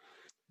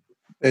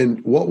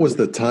 And what was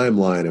the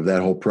timeline of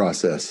that whole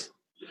process?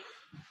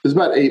 It's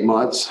about 8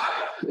 months.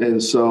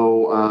 And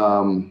so,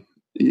 I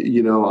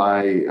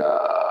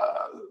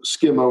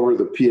skim over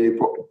the PA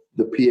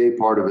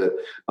part of it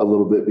a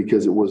little bit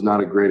because it was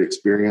not a great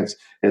experience.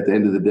 At the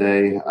end of the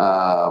day,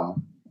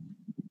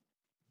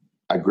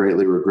 I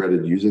greatly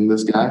regretted using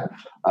this guy.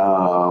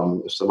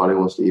 If somebody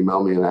wants to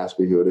email me and ask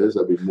me who it is,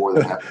 I'd be more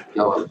than happy to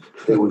tell them.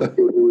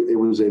 It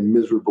was a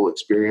miserable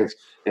experience.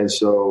 And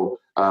so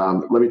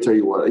let me tell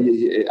you what,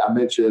 I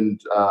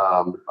mentioned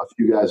a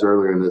few guys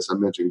earlier in this. I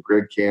mentioned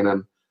Greg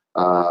Cannon,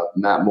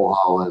 Matt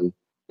Mulholland,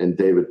 and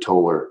David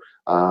Toller.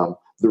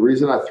 The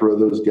reason I throw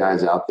those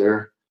guys out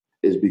there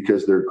is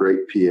because they're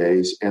great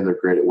PAs and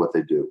they're great at what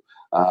they do.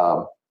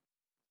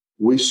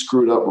 We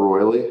screwed up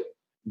royally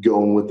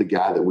going with the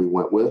guy that we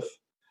went with.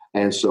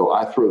 And so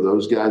I throw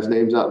those guys'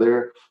 names out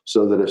there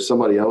so that if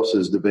somebody else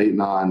is debating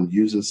on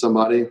using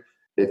somebody,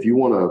 if you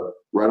want to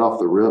right off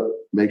the rip,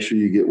 make sure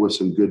you get with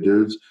some good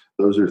dudes.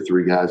 Those are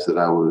 3 guys that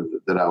I would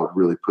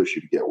really push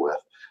you to get with.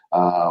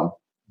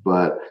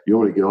 But you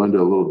want to go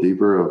into a little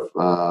deeper of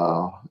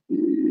how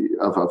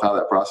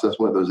that process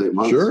went those 8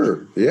 months?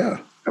 Sure. Yeah.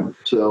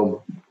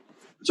 So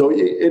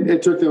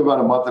it took them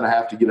about a month and a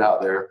half to get out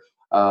there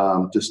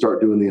to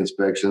start doing the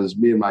inspections.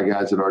 Me and my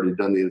guys had already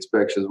done the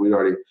inspections. We'd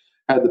already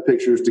had the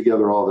pictures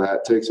together, all that.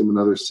 It takes them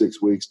another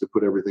 6 weeks to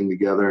put everything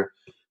together.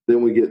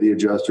 Then we get the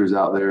adjusters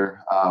out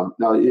there.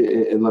 Now,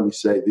 and let me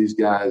say, these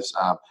guys,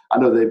 I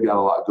know they've got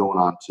a lot going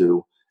on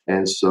too.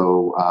 And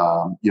so,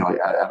 I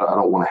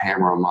don't want to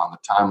hammer them on the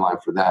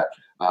timeline for that.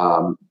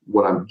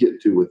 What I'm getting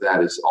to with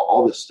that is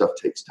all this stuff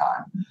takes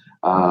time.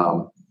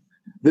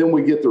 Then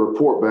we get the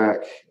report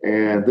back,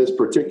 and this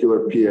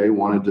particular PA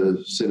wanted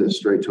to send it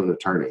straight to an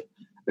attorney.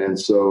 And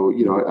so,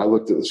 I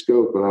looked at the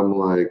scope and I'm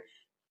like,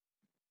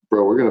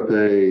 bro, we're going to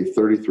pay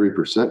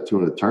 33% to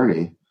an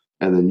attorney,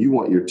 and then you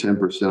want your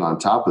 10% on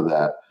top of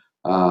that.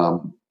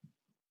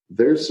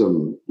 There's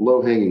some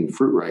low-hanging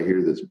fruit right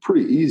here that's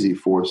pretty easy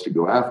for us to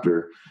go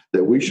after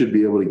that we should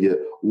be able to get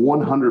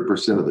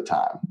 100% of the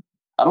time.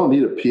 I don't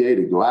need a PA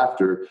to go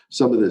after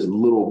some of this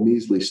little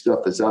measly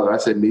stuff that's out there. I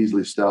say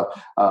measly stuff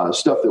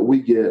that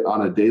we get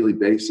on a daily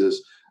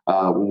basis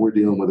when we're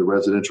dealing with a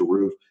residential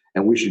roof,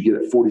 and we should get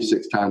it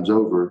 46 times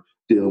over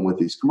dealing with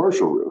these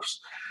commercial roofs.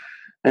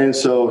 And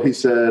so he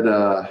said,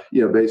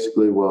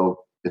 basically,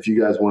 well, if you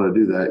guys want to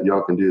do that,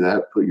 y'all can do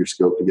that. Put your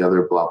scope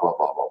together, blah, blah,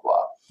 blah, blah,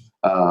 blah.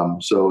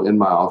 So in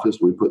my office,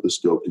 we put the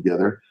scope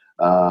together.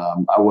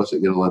 I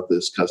wasn't going to let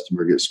this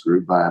customer get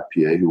screwed by a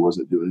PA who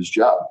wasn't doing his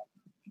job.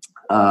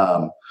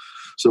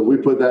 So we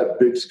put that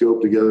big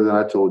scope together that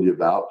I told you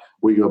about.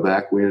 We go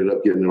back. We ended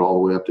up getting it all the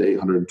way up to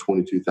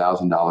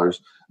 $822,000.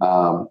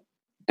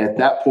 At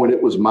that point,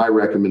 it was my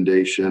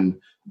recommendation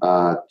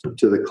to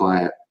the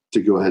client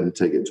to go ahead and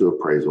take it to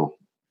appraisal.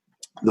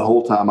 The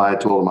whole time I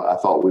told them I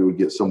thought we would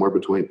get somewhere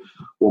between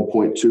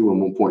 $1.2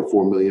 and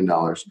 $1.4 million,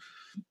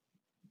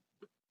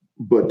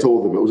 but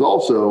told them it was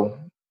also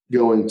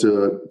going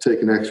to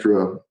take an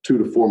extra 2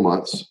 to 4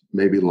 months,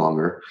 maybe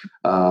longer,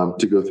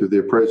 to go through the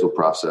appraisal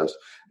process.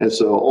 And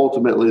so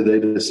ultimately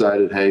they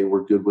decided, hey,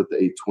 we're good with the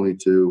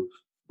 822.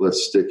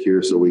 Let's stick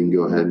here so we can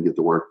go ahead and get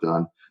the work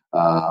done.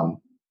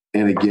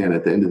 And again,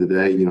 at the end of the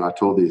day, I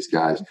told these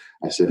guys,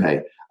 I said,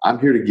 hey, I'm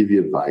here to give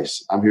you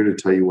advice. I'm here to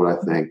tell you what I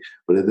think.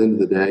 But at the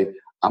end of the day,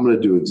 I'm going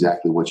to do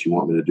exactly what you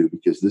want me to do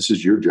because this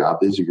is your job.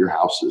 These are your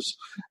houses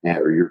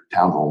or your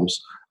townhomes.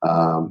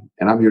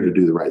 And I'm here to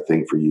do the right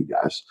thing for you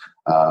guys.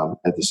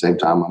 At the same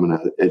time, I'm going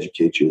to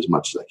educate you as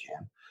much as I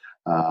can.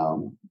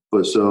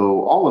 But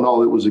so all in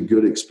all, it was a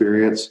good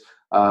experience.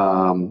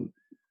 Again,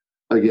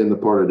 the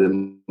part I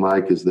didn't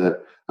like is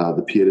that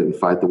the PA didn't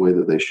fight the way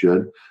that they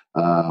should.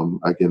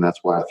 Again,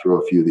 that's why I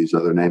throw a few of these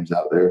other names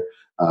out there.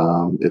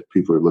 If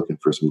people are looking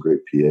for some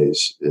great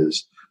PAs,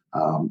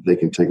 they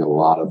can take a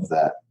lot of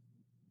that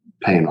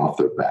pain off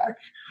their back.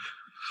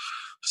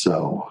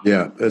 So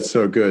yeah, that's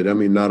so good. I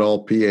mean, not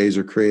all PAs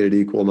are created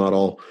equal. Not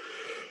all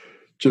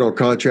general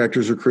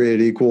contractors are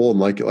created equal. And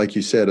like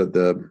you said,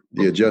 the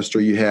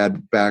adjuster you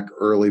had back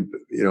early,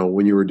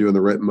 when you were doing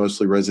the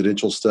mostly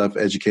residential stuff,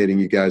 educating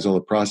you guys on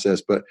the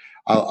process. But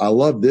I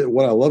love it.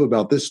 What I love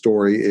about this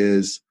story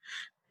is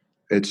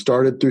it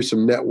started through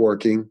some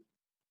networking.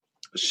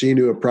 She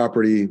knew a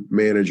property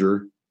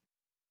manager.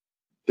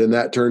 Then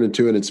that turned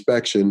into an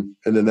inspection,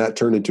 and then that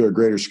turned into a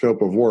greater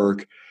scope of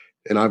work.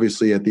 And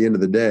obviously, at the end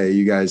of the day,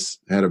 you guys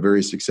had a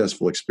very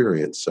successful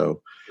experience.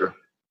 So, sure.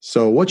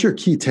 So what's your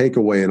key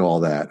takeaway in all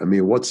that? I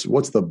mean, what's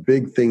the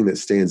big thing that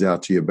stands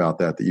out to you about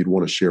that you'd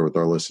want to share with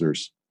our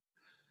listeners?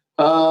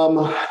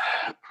 I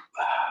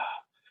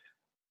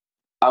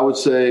would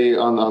say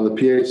on the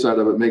PA side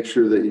of it, make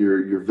sure that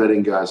you're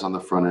vetting guys on the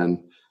front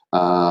end.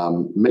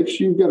 Make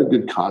sure you've got a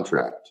good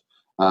contract.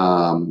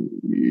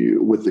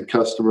 With the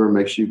customer,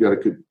 make sure you've got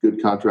a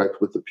good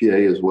contract with the PA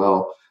as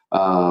well,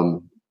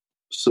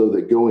 so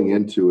that going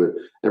into it,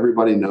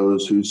 everybody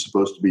knows who's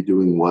supposed to be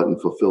doing what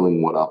and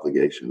fulfilling what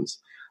obligations.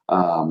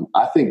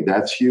 I think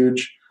that's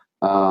huge.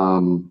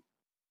 And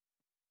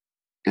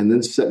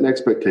then setting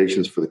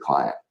expectations for the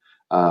client.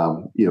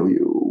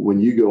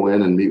 When you go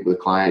in and meet with a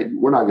client,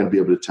 we're not going to be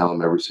able to tell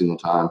them every single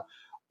time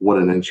what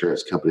an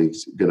insurance company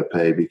is going to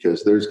pay,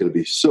 because there's going to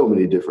be so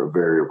many different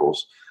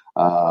variables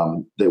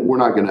that we're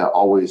not going to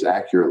always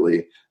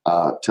accurately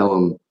tell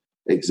them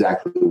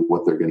exactly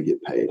what they're going to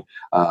get paid.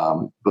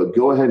 But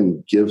go ahead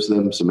and gives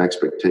them some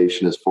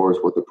expectation as far as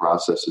what the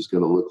process is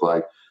going to look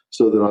like,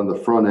 so that on the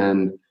front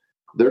end,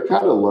 they're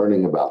kind of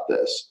learning about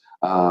this.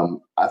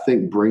 I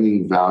think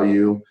bringing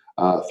value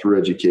through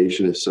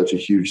education is such a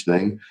huge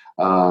thing,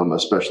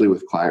 especially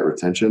with client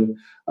retention.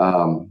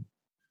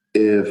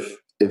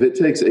 If it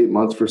takes 8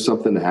 months for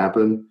something to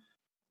happen,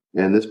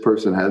 and this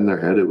person had in their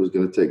head it was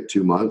going to take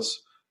 2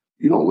 months,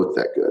 you don't look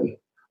that good.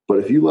 But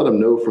if you let them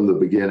know from the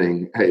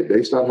beginning, hey,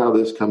 based on how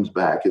this comes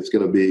back, it's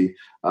going to be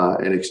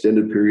an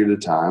extended period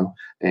of time,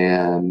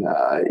 and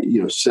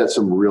set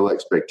some real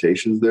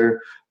expectations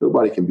there,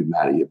 nobody can be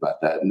mad at you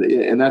about that.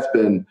 And that's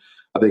been,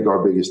 I think,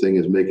 our biggest thing,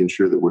 is making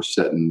sure that we're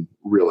setting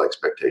real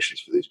expectations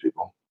for these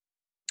people.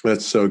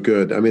 That's so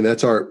good. I mean,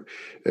 that's our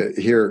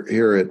here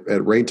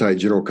at Raintide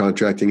General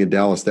Contracting in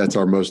Dallas. That's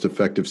our most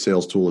effective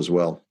sales tool as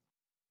well.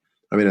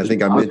 I mean, I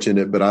think I mentioned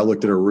it, but I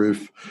looked at a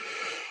roof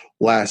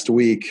last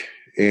week,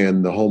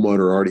 and the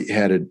homeowner already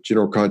had a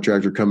general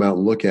contractor come out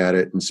and look at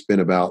it, and spent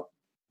about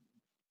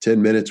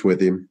 10 minutes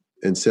with him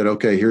and said,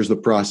 okay, here's the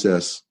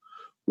process.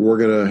 We're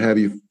going to have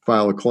you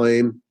file a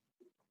claim.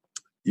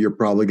 You're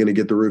probably going to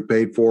get the roof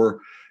paid for.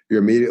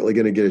 You're immediately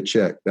going to get a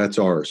check. That's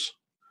ours.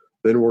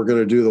 Then we're going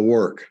to do the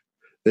work.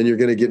 Then you're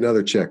going to get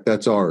another check.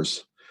 That's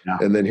ours. Yeah.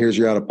 And then here's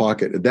your out of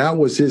pocket. That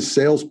was his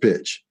sales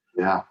pitch.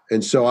 Yeah.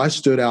 And so I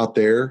stood out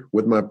there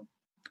with my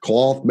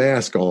cloth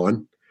mask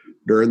on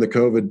during the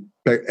COVID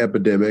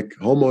epidemic,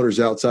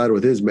 homeowners outside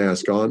with his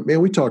mask on. Man,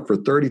 we talked for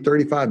 30,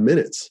 35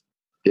 minutes.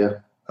 Yeah.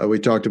 We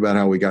talked about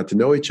how we got to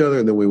know each other,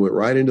 and then we went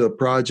right into the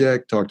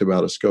project, talked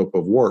about a scope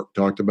of work,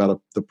 talked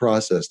about the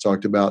process,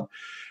 talked about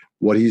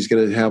what he's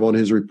going to have on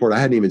his report. I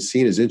hadn't even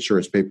seen his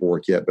insurance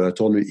paperwork yet, but I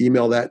told him to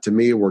email that to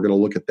me. We're going to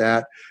look at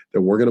that.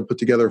 Then we're going to put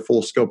together a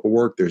full scope of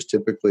work. There's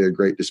typically a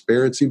great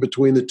disparity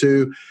between the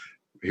two.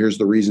 Here's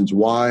the reasons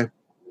why.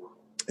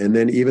 And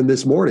then even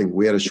this morning,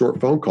 we had a short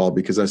phone call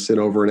because I sent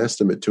over an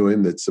estimate to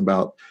him that's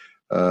about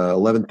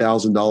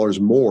 $11,000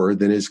 more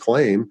than his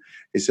claim.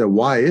 He said,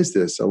 why is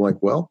this? I'm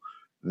like, well,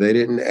 they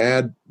didn't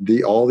add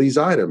all these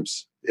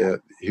items.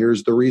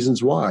 Here's the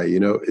reasons why,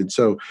 And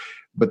so,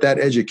 but that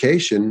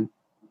education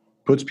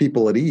puts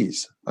people at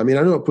ease. I mean,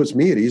 I know it puts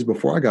me at ease.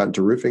 Before I got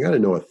into roofing, I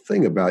didn't know a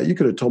thing about it. You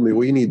could have told me,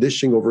 well, you need this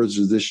shingle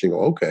versus this shingle.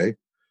 Okay.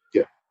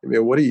 Yeah. I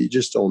mean, you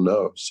just don't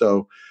know.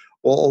 So,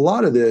 well, a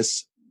lot of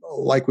this,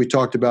 like we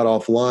talked about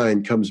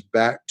offline, comes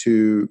back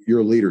to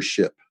your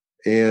leadership.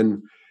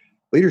 And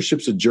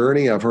leadership's a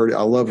journey. I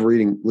love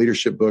reading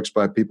leadership books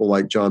by people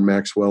like John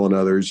Maxwell and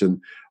others.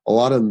 And a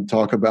lot of them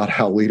talk about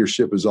how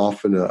leadership is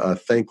often a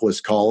thankless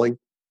calling.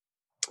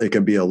 It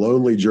can be a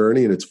lonely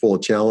journey, and it's full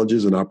of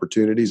challenges and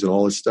opportunities and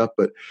all this stuff.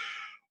 But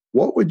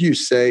what would you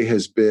say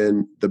has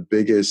been the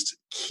biggest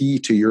key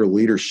to your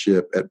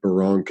leadership at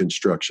Barong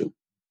Construction?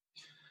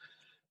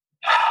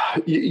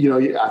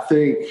 I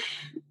think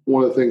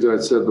one of the things I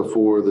said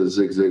before, the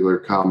Zig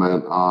Ziglar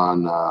comment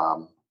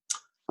on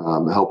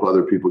help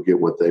other people get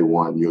what they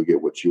want, and you'll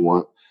get what you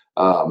want.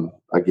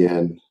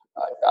 Again,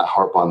 I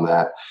harp on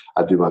that.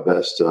 I do my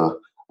best to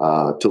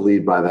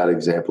lead by that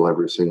example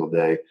every single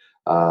day.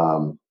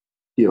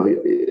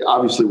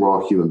 Obviously we're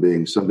all human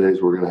beings. Some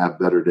days we're going to have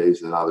better days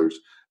than others.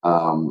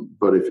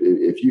 But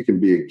if you can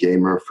be a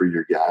gamer for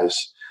your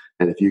guys,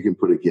 and if you can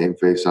put a game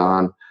face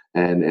on,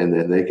 and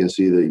then they can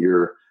see that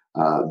you're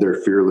their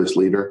fearless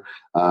leader,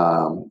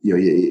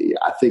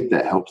 I think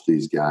that helps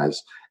these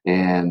guys.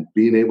 And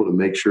being able to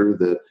make sure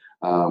that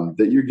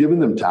that you're giving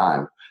them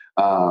time,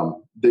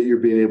 that you're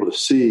being able to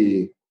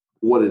see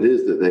what it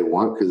is that they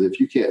want. Because if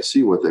you can't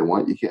see what they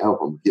want, you can't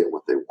help them get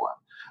what they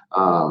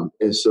want.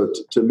 And so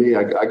to me,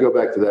 I go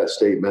back to that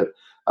statement.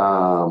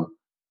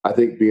 I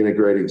think being a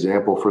great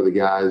example for the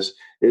guys,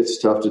 it's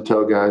tough to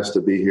tell guys to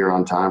be here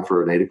on time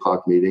for an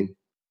 8:00 meeting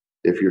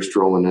if you're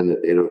strolling in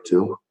at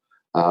 8:02.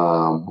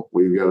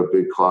 We've got a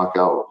big clock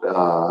out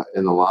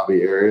in the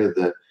lobby area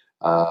that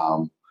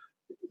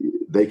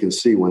they can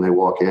see when they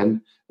walk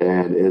in,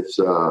 and it's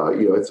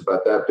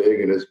about that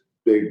big, and it's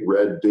big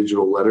red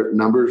digital letter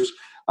numbers,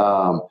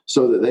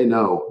 so that they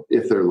know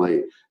if they're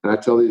late. And I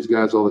tell these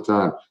guys all the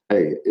time,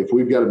 hey, if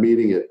we've got a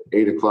meeting at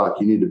 8:00,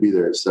 you need to be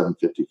there at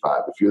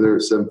 7:55. If you're there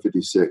at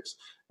 7:56,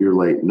 you're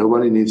late.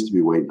 Nobody needs to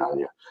be waiting on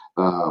you.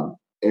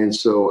 And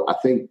so I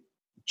think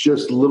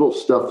just little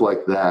stuff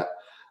like that,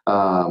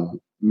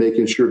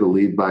 making sure to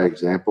lead by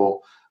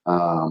example,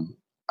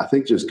 I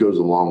think just goes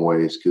a long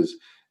ways, because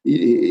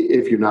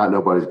if you're not,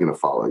 nobody's going to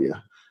follow you.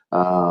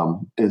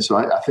 And so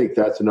I think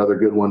that's another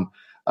good one.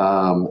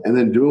 And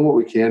then doing what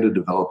we can to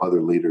develop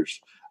other leaders.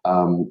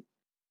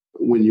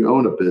 When you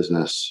own a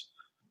business,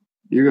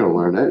 you're going to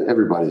learn that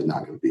everybody's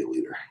not going to be a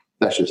leader.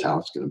 That's just how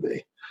it's going to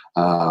be.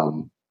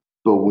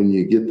 But when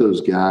you get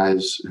those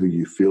guys who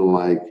you feel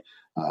like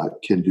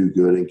can do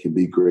good and can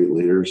be great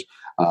leaders,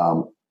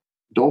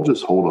 don't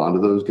just hold on to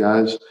those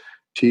guys.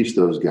 Teach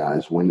those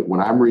guys.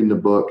 When I'm reading a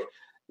book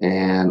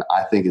And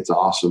I think it's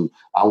awesome.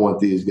 I want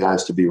these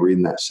guys to be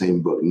reading that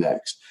same book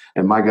next.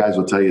 And my guys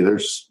will tell you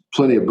there's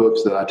plenty of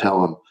books that I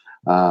tell them,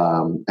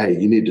 hey,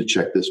 you need to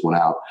check this one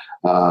out.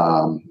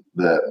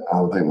 That I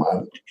don't think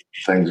my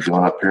thing's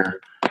going up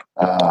here.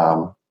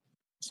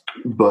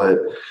 But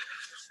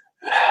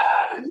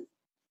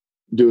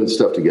doing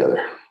stuff together,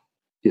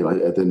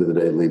 at the end of the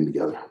day, leading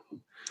together.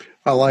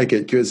 I like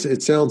it because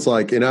it sounds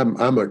like, and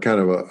I'm a kind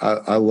of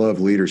I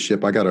love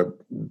leadership. I got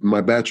my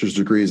bachelor's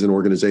degree is in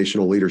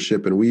organizational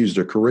leadership, and we used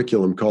a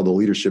curriculum called the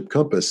Leadership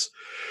Compass.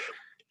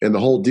 And the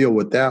whole deal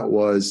with that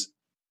was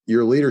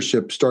your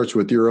leadership starts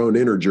with your own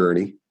inner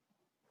journey.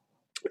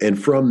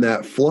 And from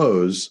that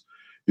flows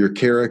your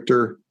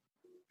character,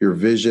 your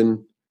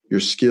vision, your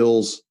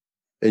skills,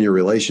 and your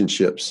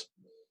relationships.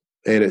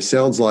 And it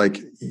sounds like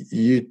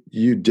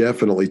you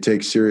definitely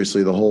take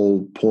seriously the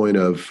whole point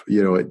of,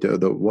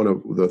 one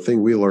of the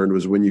thing we learned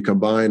was when you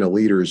combine a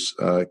leader's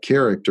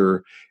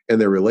character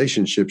and their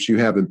relationships, you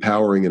have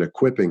empowering and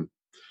equipping.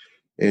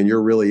 And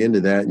you're really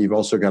into that. And you've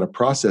also got a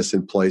process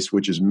in place,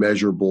 which is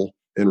measurable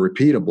and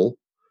repeatable.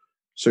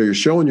 So you're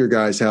showing your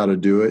guys how to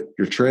do it.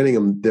 You're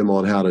training them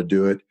on how to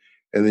do it.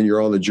 And then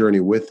you're on the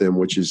journey with them,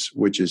 which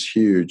is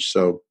huge.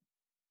 So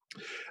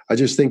I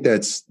just think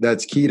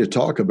that's key to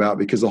talk about,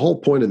 because the whole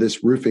point of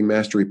this Roofing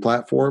Mastery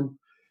platform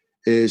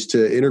is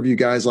to interview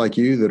guys like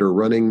you that are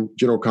running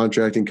general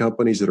contracting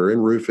companies that are in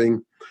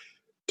roofing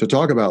to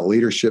talk about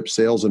leadership,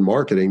 sales, and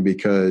marketing,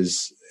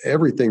 because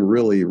everything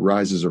really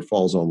rises or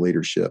falls on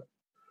leadership.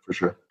 For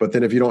sure. But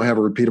then if you don't have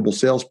a repeatable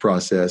sales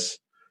process,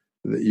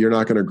 you're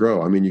not going to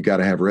grow. I mean, you got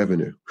to have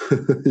revenue.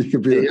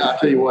 I'll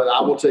tell you what,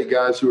 I will take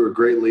guys who are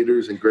great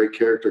leaders and great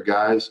character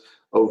guys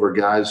over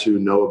guys who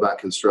know about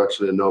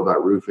construction and know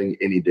about roofing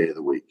any day of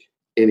the week.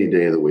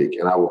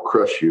 And I will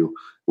crush you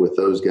with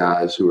those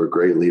guys who are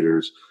great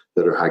leaders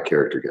that are high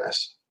character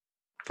guys.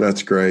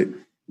 That's great.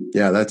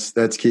 Yeah,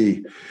 that's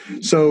key.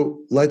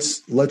 So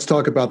let's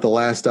talk about the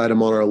last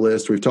item on our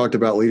list. We've talked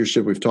about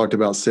leadership. We've talked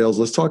about sales.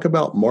 Let's talk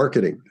about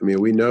marketing. I mean,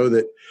 we know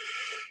that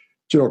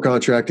general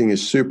contracting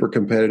is super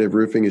competitive.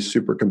 Roofing is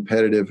super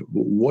competitive.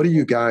 What do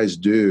you guys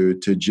do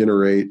to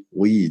generate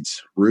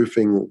leads,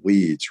 roofing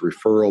leads,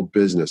 referral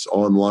business,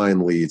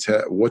 online leads?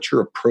 What's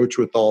your approach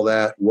with all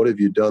that? What have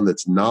you done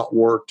that's not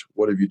worked?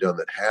 What have you done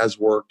that has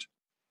worked?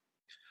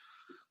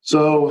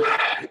 So,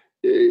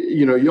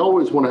 you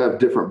always want to have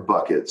different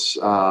buckets,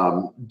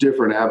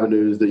 different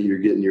avenues that you're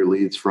getting your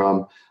leads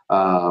from,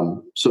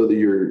 so that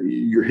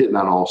you're hitting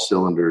on all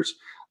cylinders.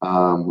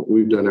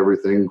 We've done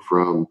everything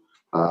from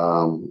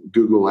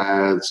Google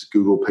ads,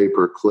 Google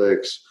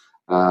pay-per-clicks,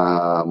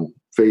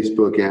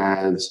 Facebook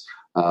ads,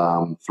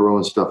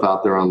 throwing stuff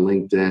out there on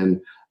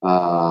LinkedIn.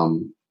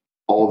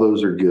 All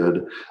those are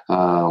good.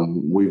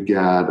 We've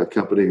got a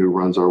company who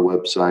runs our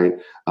website.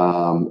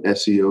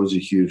 SEO is a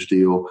huge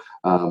deal.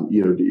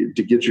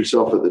 To get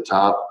yourself at the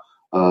top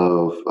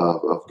of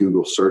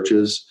Google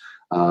searches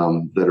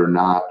that are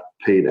not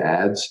paid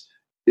ads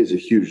is a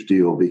huge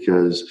deal,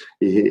 because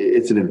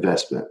it's an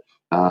investment.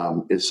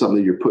 It's something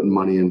that you're putting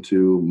money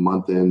into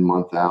month in,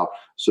 month out,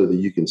 so that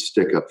you can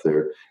stick up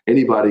there.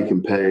 Anybody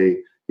can pay,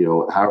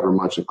 however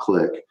much a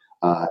click,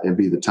 and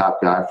be the top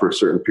guy for a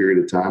certain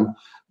period of time.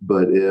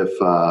 But if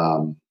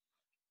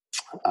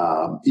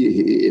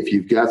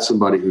you've got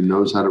somebody who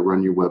knows how to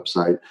run your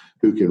website,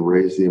 who can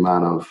raise the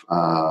amount of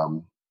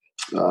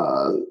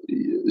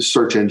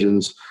search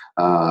engine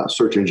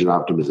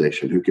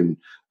optimization, who can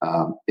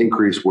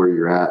increase where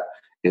you're at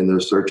in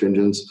those search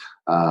engines,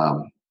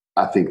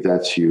 I think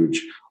that's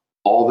huge.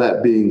 All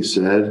that being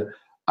said,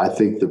 I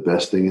think the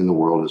best thing in the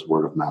world is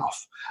word of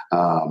mouth.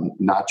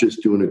 Not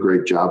just doing a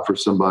great job for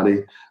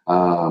somebody,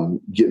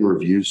 getting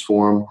reviews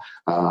for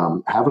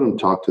them, having them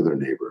talk to their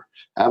neighbor,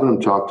 having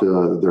them talk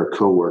to their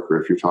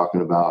coworker if you're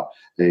talking about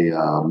a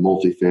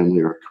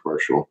multifamily or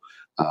commercial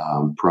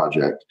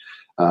project.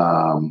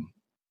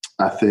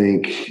 I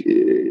think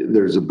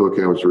there's a book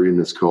I was reading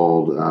that's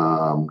called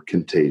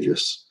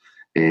Contagious,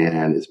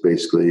 and it's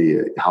basically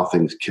how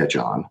things catch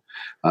on.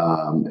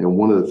 And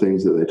one of the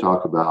things that they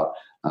talk about,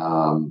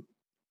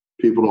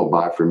 people don't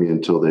buy from you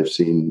until they've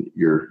seen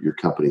your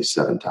company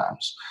 7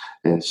 times.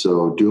 And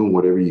so doing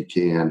whatever you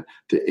can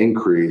to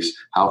increase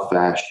how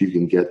fast you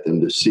can get them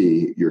to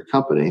see your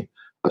company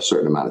a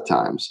certain amount of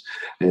times.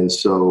 And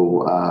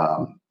so,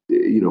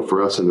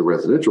 for us in the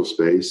residential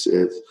space,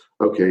 it's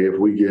okay if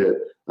we get,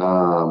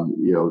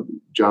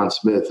 John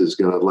Smith is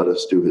going to let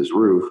us do his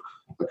roof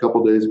a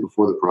couple days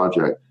before the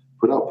project,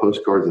 put out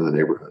postcards in the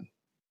neighborhood,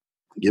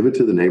 give it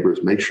to the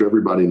neighbors, make sure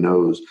everybody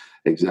knows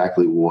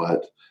exactly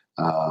what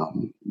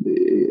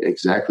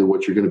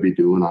you're going to be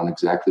doing on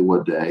exactly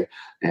what day.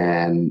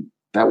 And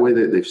that way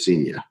they've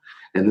seen you.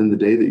 And then the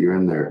day that you're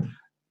in there,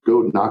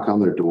 go knock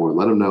on their door,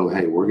 let them know,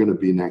 hey, we're going to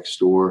be next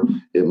door.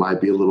 It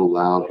might be a little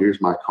loud.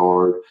 Here's my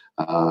card.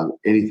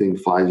 Anything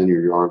flies in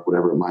your yard,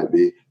 whatever it might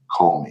be,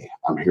 call me.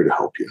 I'm here to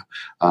help you.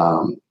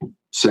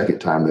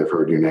 Second time they've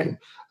heard your name.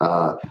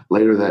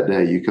 Later that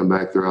day, you come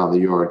back, they're out in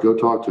the yard, go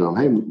talk to them.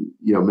 Hey,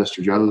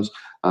 Mr. Jones,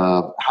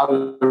 how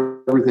did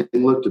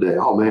everything look today?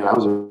 Oh man,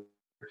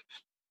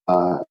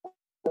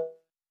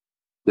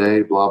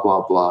 day, blah,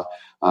 blah, blah.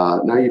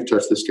 Now you've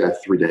touched this guy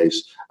 3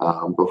 days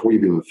before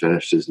you've even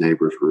finished his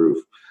neighbor's roof.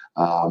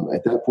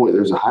 At that point,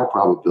 there's a high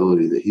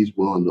probability that he's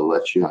willing to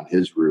let you on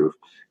his roof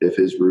if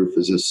his roof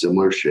is in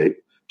similar shape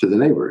to the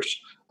neighbor's.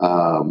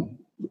 And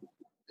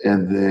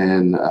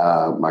then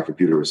my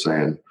computer was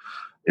saying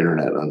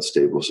internet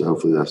unstable, so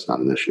hopefully that's not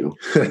an issue.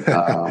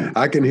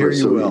 I can hear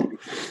you well.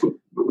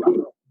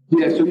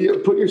 Yeah, so you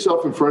put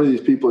yourself in front of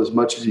these people as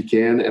much as you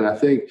can, and I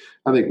think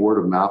word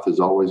of mouth is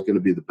always going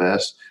to be the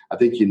best. I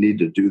think you need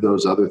to do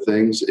those other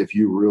things if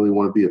you really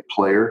want to be a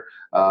player,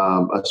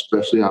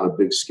 especially on a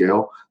big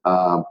scale.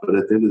 But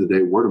at the end of the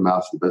day, word of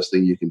mouth is the best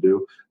thing you can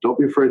do. Don't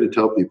be afraid to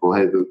tell people,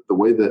 hey, the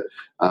way that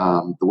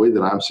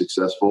I'm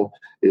successful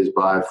is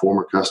by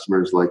former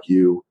customers like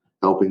you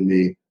helping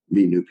me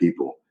meet new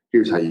people.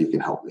 Here's how you can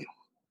help me.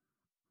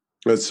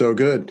 That's so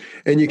good.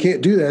 And you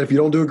can't do that if you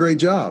don't do a great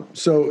job.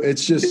 So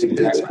it's just,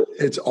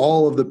 it's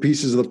all of the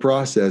pieces of the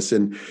process.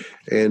 And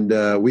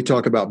we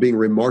talk about being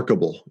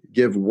remarkable.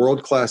 Give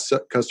world-class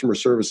customer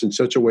service in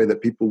such a way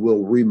that people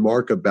will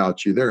remark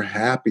about you. They're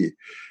happy.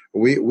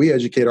 We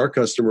educate our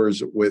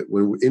customers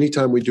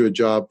anytime we do a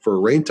job for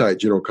Raintight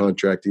General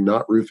Contracting,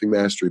 not Roofing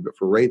Mastery, but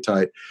for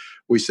Raintight,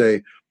 we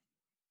say,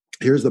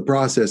 here's the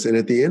process. And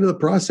at the end of the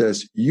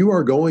process, you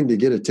are going to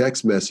get a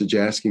text message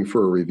asking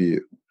for a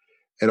review.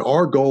 And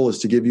our goal is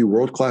to give you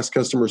world-class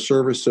customer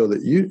service so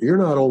that you're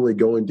not only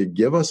going to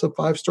give us a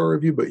 5-star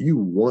review, but you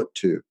want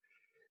to.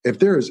 If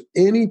there is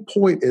any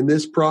point in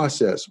this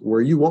process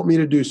where you want me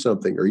to do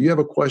something or you have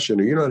a question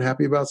or you're not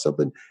happy about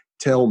something,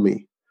 tell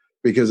me.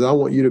 Because I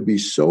want you to be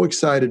so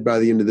excited by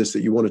the end of this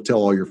that you want to tell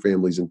all your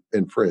families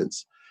and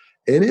friends.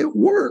 And it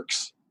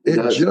works.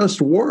 It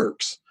just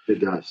works.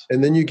 It does.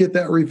 And then you get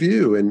that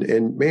review.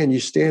 And man, you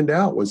stand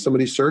out when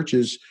somebody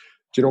searches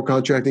general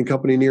contracting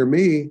company near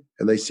me,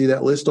 and they see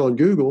that list on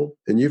Google,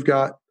 and you've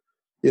got,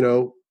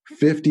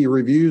 50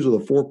 reviews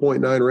with a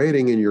 4.9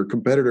 rating, and your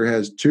competitor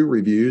has 2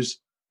 reviews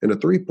and a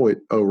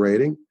 3.0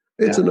 rating.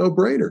 It's a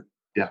no-brainer.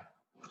 Yeah.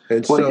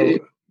 And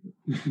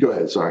go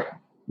ahead. Sorry.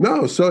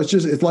 No. So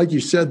it's like you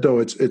said, though,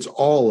 it's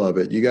all of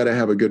it. You got to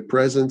have a good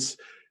presence.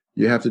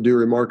 You have to do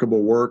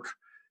remarkable work.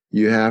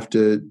 You have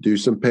to do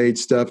some paid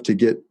stuff to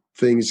get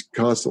things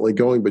constantly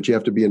going, but you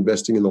have to be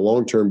investing in the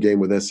long-term game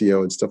with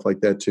SEO and stuff like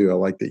that too. I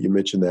like that you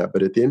mentioned that.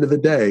 But at the end of the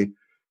day,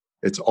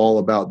 it's all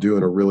about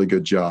doing a really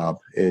good job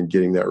and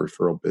getting that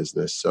referral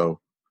business. So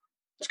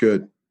it's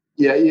good.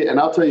 Yeah. And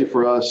I'll tell you,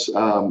 for us,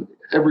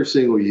 every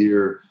single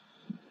year,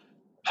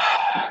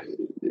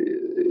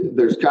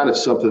 there's kind of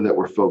something that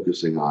we're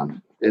focusing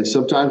on. And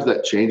sometimes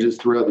that changes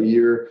throughout the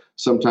year.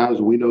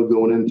 Sometimes we know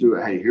going into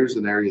it, hey, here's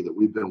an area that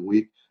we've been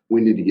weak.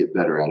 We need to get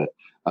better at it.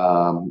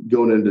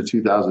 Going into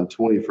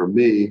 2020 for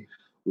me,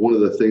 one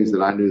of the things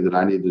that I knew that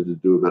I needed to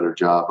do a better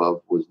job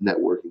of was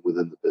networking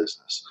within the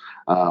business.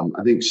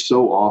 I think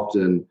so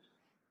often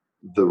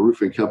the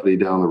roofing company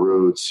down the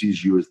road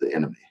sees you as the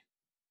enemy.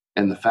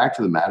 And the fact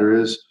of the matter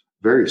is,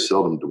 very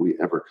seldom do we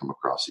ever come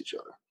across each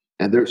other.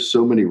 And there's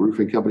so many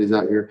roofing companies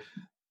out here,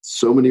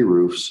 so many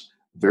roofs,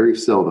 very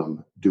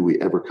seldom do we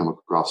ever come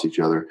across each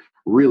other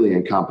really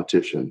in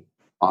competition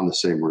on the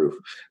same roof.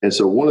 And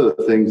so one of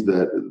the things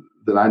that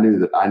I knew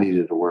that I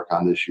needed to work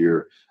on this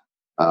year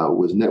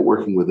was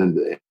networking within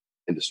the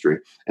industry.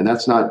 And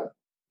that's not,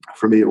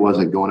 for me, it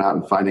wasn't going out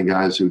and finding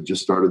guys who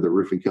just started the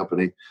roofing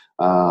company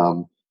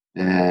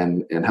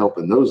and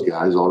helping those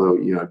guys, although,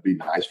 it'd be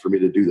nice for me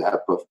to do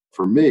that. But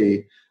for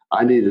me,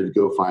 I needed to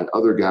go find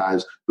other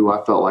guys who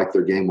I felt like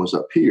their game was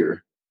up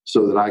here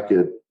so that I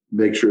could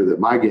make sure that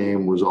my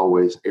game was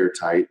always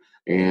airtight.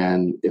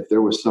 And if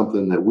there was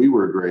something that we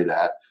were great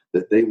at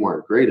that they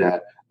weren't great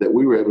at, that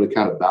we were able to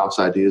kind of bounce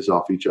ideas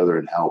off each other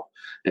and help.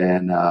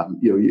 And,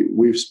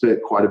 we've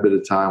spent quite a bit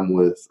of time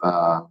with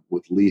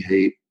Lee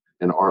Haight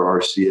and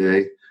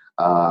RRCA.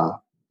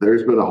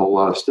 There's been a whole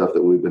lot of stuff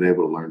that we've been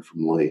able to learn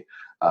from Lee.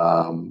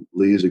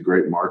 Lee is a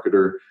great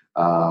marketer.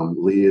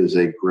 Lee is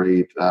a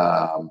great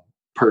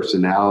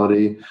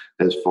personality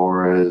as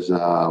far as,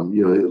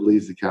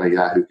 Lee's the kind of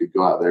guy who could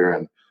go out there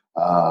and,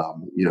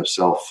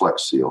 sell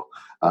Flex Seal.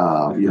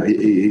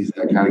 He's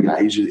that kind of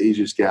guy. He's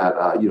just got,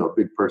 a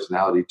big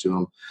personality to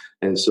him.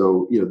 And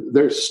so,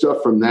 there's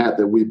stuff from that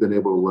we've been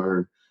able to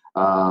learn.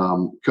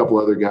 A couple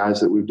other guys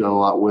that we've done a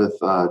lot with,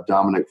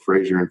 Dominic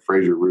Frazier and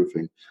Frazier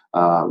Roofing.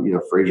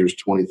 Frazier's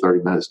 20,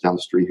 30 minutes down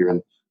the street here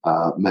in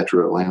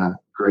Metro Atlanta.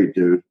 Great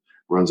dude,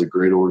 runs a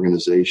great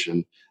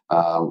organization,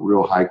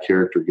 real high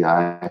character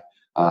guy.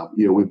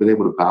 We've been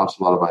able to bounce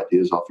a lot of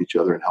ideas off each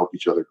other and help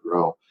each other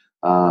grow.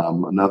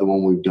 Another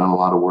one we've done a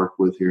lot of work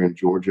with here in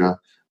Georgia,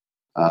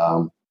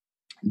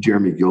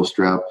 Jeremy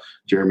Gilstrap.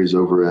 Jeremy's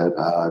over at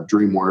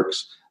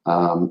DreamWorks.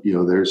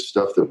 There's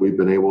stuff that we've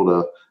been able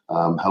to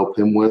help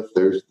him with.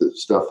 There's the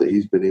stuff that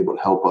he's been able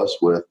to help us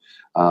with.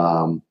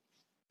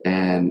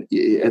 And at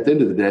the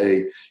end of the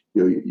day,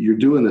 you're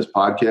doing this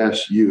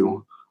podcast.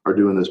 You are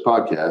doing this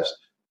podcast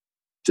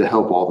to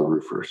help all the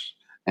roofers.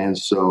 And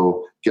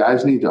so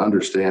guys need to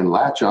understand,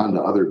 latch on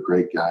to other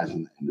great guys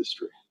in the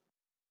industry.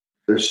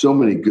 there's so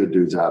many good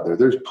dudes out there.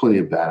 There's plenty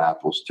of bad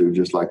apples too,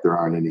 just like there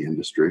are in any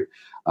industry.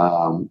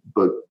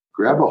 But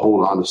grab a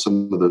hold on to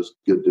some of those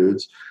good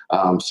dudes,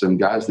 some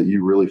guys that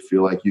you really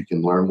feel like you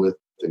can learn with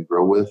and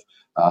grow with,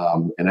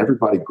 and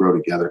everybody grow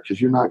together,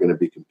 because you're not going to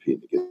be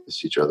competing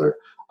against each other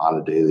on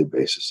a daily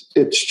basis.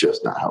 It's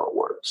just not how it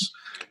works.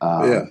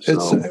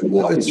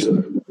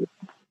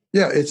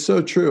 It's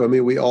so true. I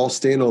mean, we all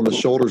stand on the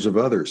shoulders of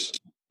others.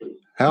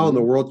 How in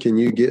the world can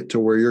you get to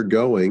where you're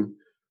going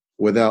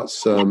without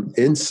some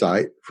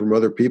insight from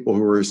other people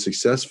who are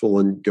successful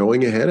and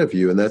going ahead of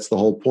you? And that's the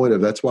whole point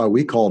of, that's why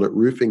we called it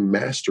Roofing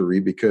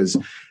Mastery, because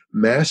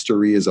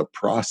mastery is a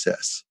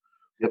process.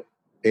 Yep.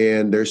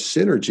 And there's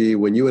synergy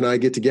when you and I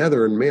get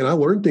together, and man, I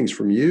learn things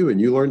from you and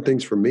you learn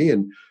things from me,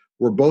 and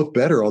we're both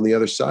better on the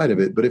other side of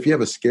it. But if you have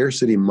a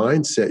scarcity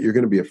mindset, you're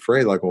going to be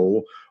afraid, like,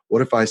 well,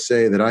 what if I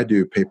say that I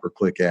do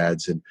pay-per-click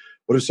ads, and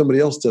what if somebody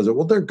else does it?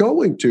 Well, they're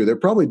going to. They're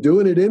probably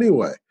doing it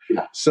anyway.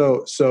 Yeah.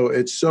 So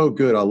it's so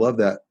good. I love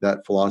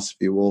that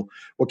philosophy. Well,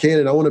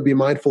 Cannon, I want to be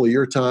mindful of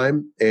your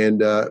time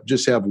and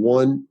just have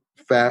one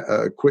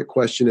quick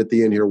question at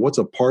the end here. What's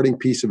a parting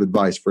piece of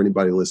advice for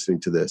anybody listening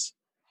to this?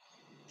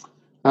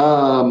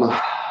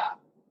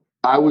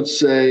 I would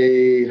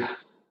say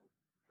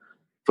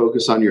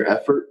focus on your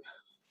effort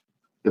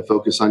and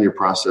focus on your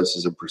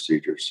processes and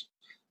procedures.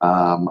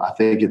 I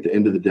think at the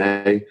end of the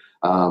day,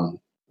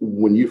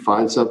 when you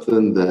find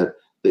something that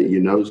you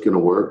know is going to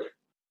work,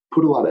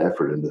 put a lot of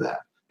effort into that,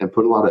 and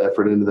put a lot of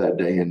effort into that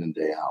day in and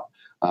day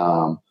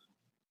out.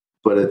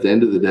 But at the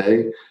end of the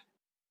day,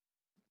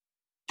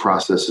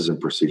 processes and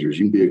procedures.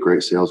 You can be a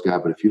great sales guy,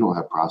 but if you don't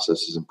have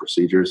processes and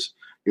procedures,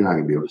 you're not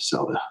going to be able to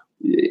sell to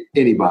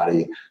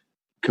anybody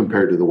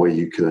compared to the way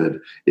you could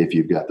if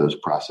you've got those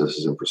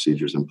processes and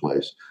procedures in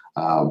place.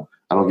 I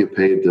don't get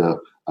paid to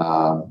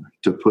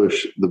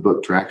push the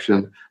book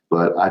Traction,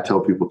 but I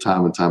tell people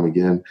time and time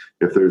again,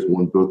 if there's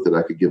one book that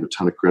I could give a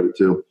ton of credit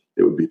to,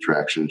 it would be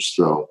Traction.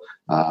 So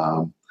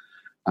I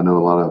know a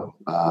lot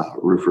of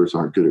roofers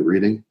aren't good at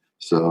reading,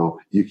 so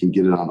you can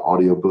get it on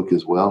audiobook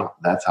as well.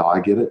 That's how I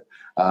get it.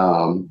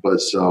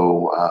 Put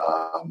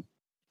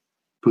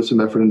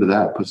some effort into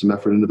that. Put some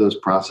effort into those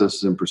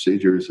processes and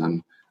procedures.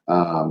 And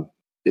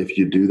if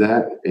you do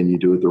that and you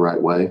do it the right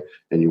way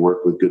and you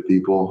work with good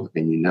people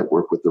and you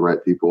network with the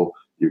right people,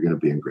 you're going to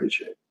be in great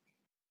shape.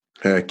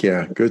 Heck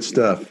yeah. Good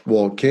stuff.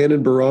 Well,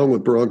 Cannon Barong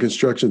with Barong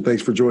Construction,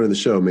 thanks for joining the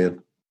show,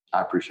 man.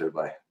 I appreciate it,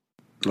 buddy.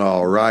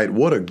 All right.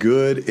 What a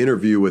good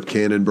interview with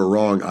Cannon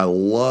Barong. I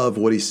love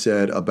what he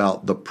said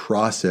about the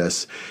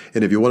process.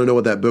 And if you want to know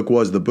what that book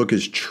was, the book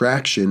is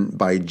Traction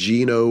by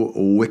Gino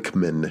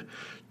Wickman.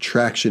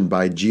 Traction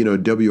by Gino,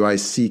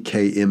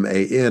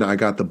 Wickman. I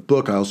got the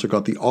book. I also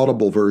got the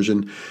Audible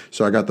version.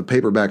 So I got the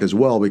paperback as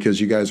well,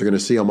 because you guys are going to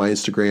see on my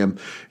Instagram,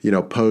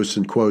 posts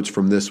and quotes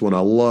from this one.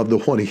 I love the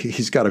one.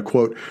 He's got a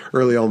quote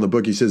early on in the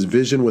book. He says,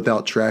 "Vision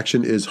without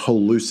traction is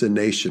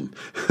hallucination."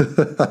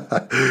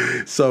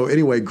 So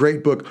anyway,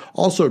 great book.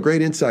 Also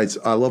great insights.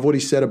 I love what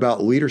he said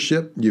about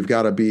leadership. You've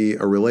got to be a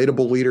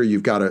relatable leader.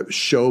 You've got to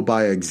show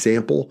by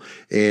example.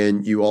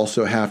 And you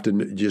also have to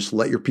just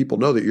let your people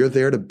know that you're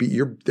there to be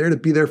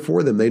there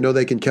for them. They know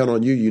they can count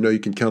on you. You know you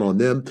can count on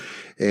them.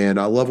 And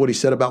I love what he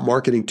said about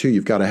marketing too.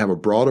 You've got to have a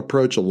broad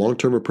approach, a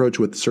long-term approach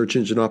with search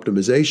engine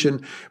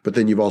optimization, but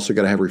then you've also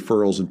got to have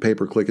referrals and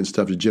pay-per-click and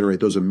stuff to generate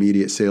those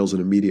immediate sales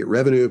and immediate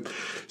revenue.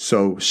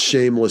 So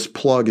shameless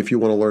plug, if you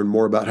want to learn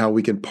more about how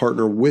we can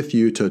partner with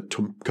you to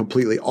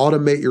completely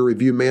automate your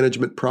review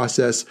management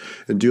process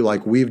and do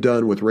like we've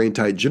done with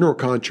Raintight General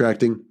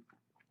Contracting,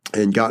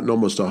 and gotten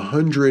almost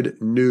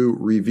 100 new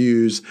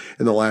reviews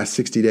in the last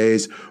 60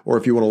 days. Or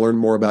if you want to learn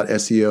more about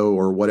SEO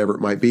or whatever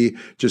it might be,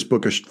 just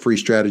book a free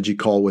strategy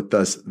call with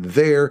us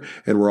there.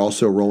 And we're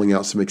also rolling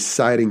out some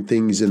exciting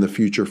things in the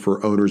future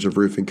for owners of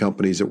roofing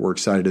companies that we're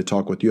excited to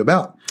talk with you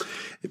about.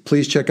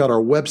 Please check out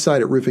our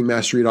website at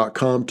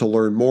roofingmastery.com to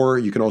learn more.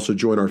 You can also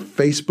join our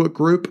Facebook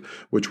group,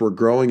 which we're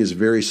growing, is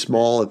very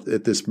small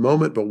at this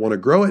moment, but want to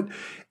grow it.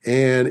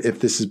 And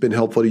if this has been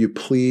helpful to you,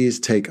 please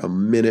take a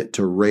minute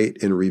to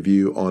rate and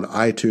review on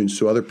iTunes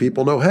so other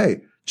people know,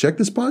 hey, check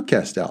this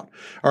podcast out.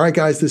 All right,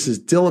 guys, this is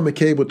Dylan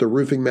McCabe with the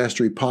Roofing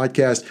Mastery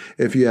Podcast.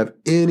 If you have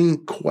any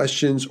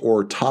questions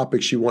or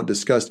topics you want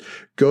discussed,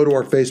 go to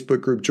our Facebook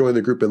group, join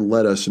the group, and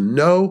let us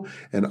know.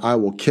 And I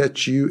will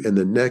catch you in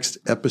the next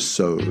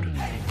episode.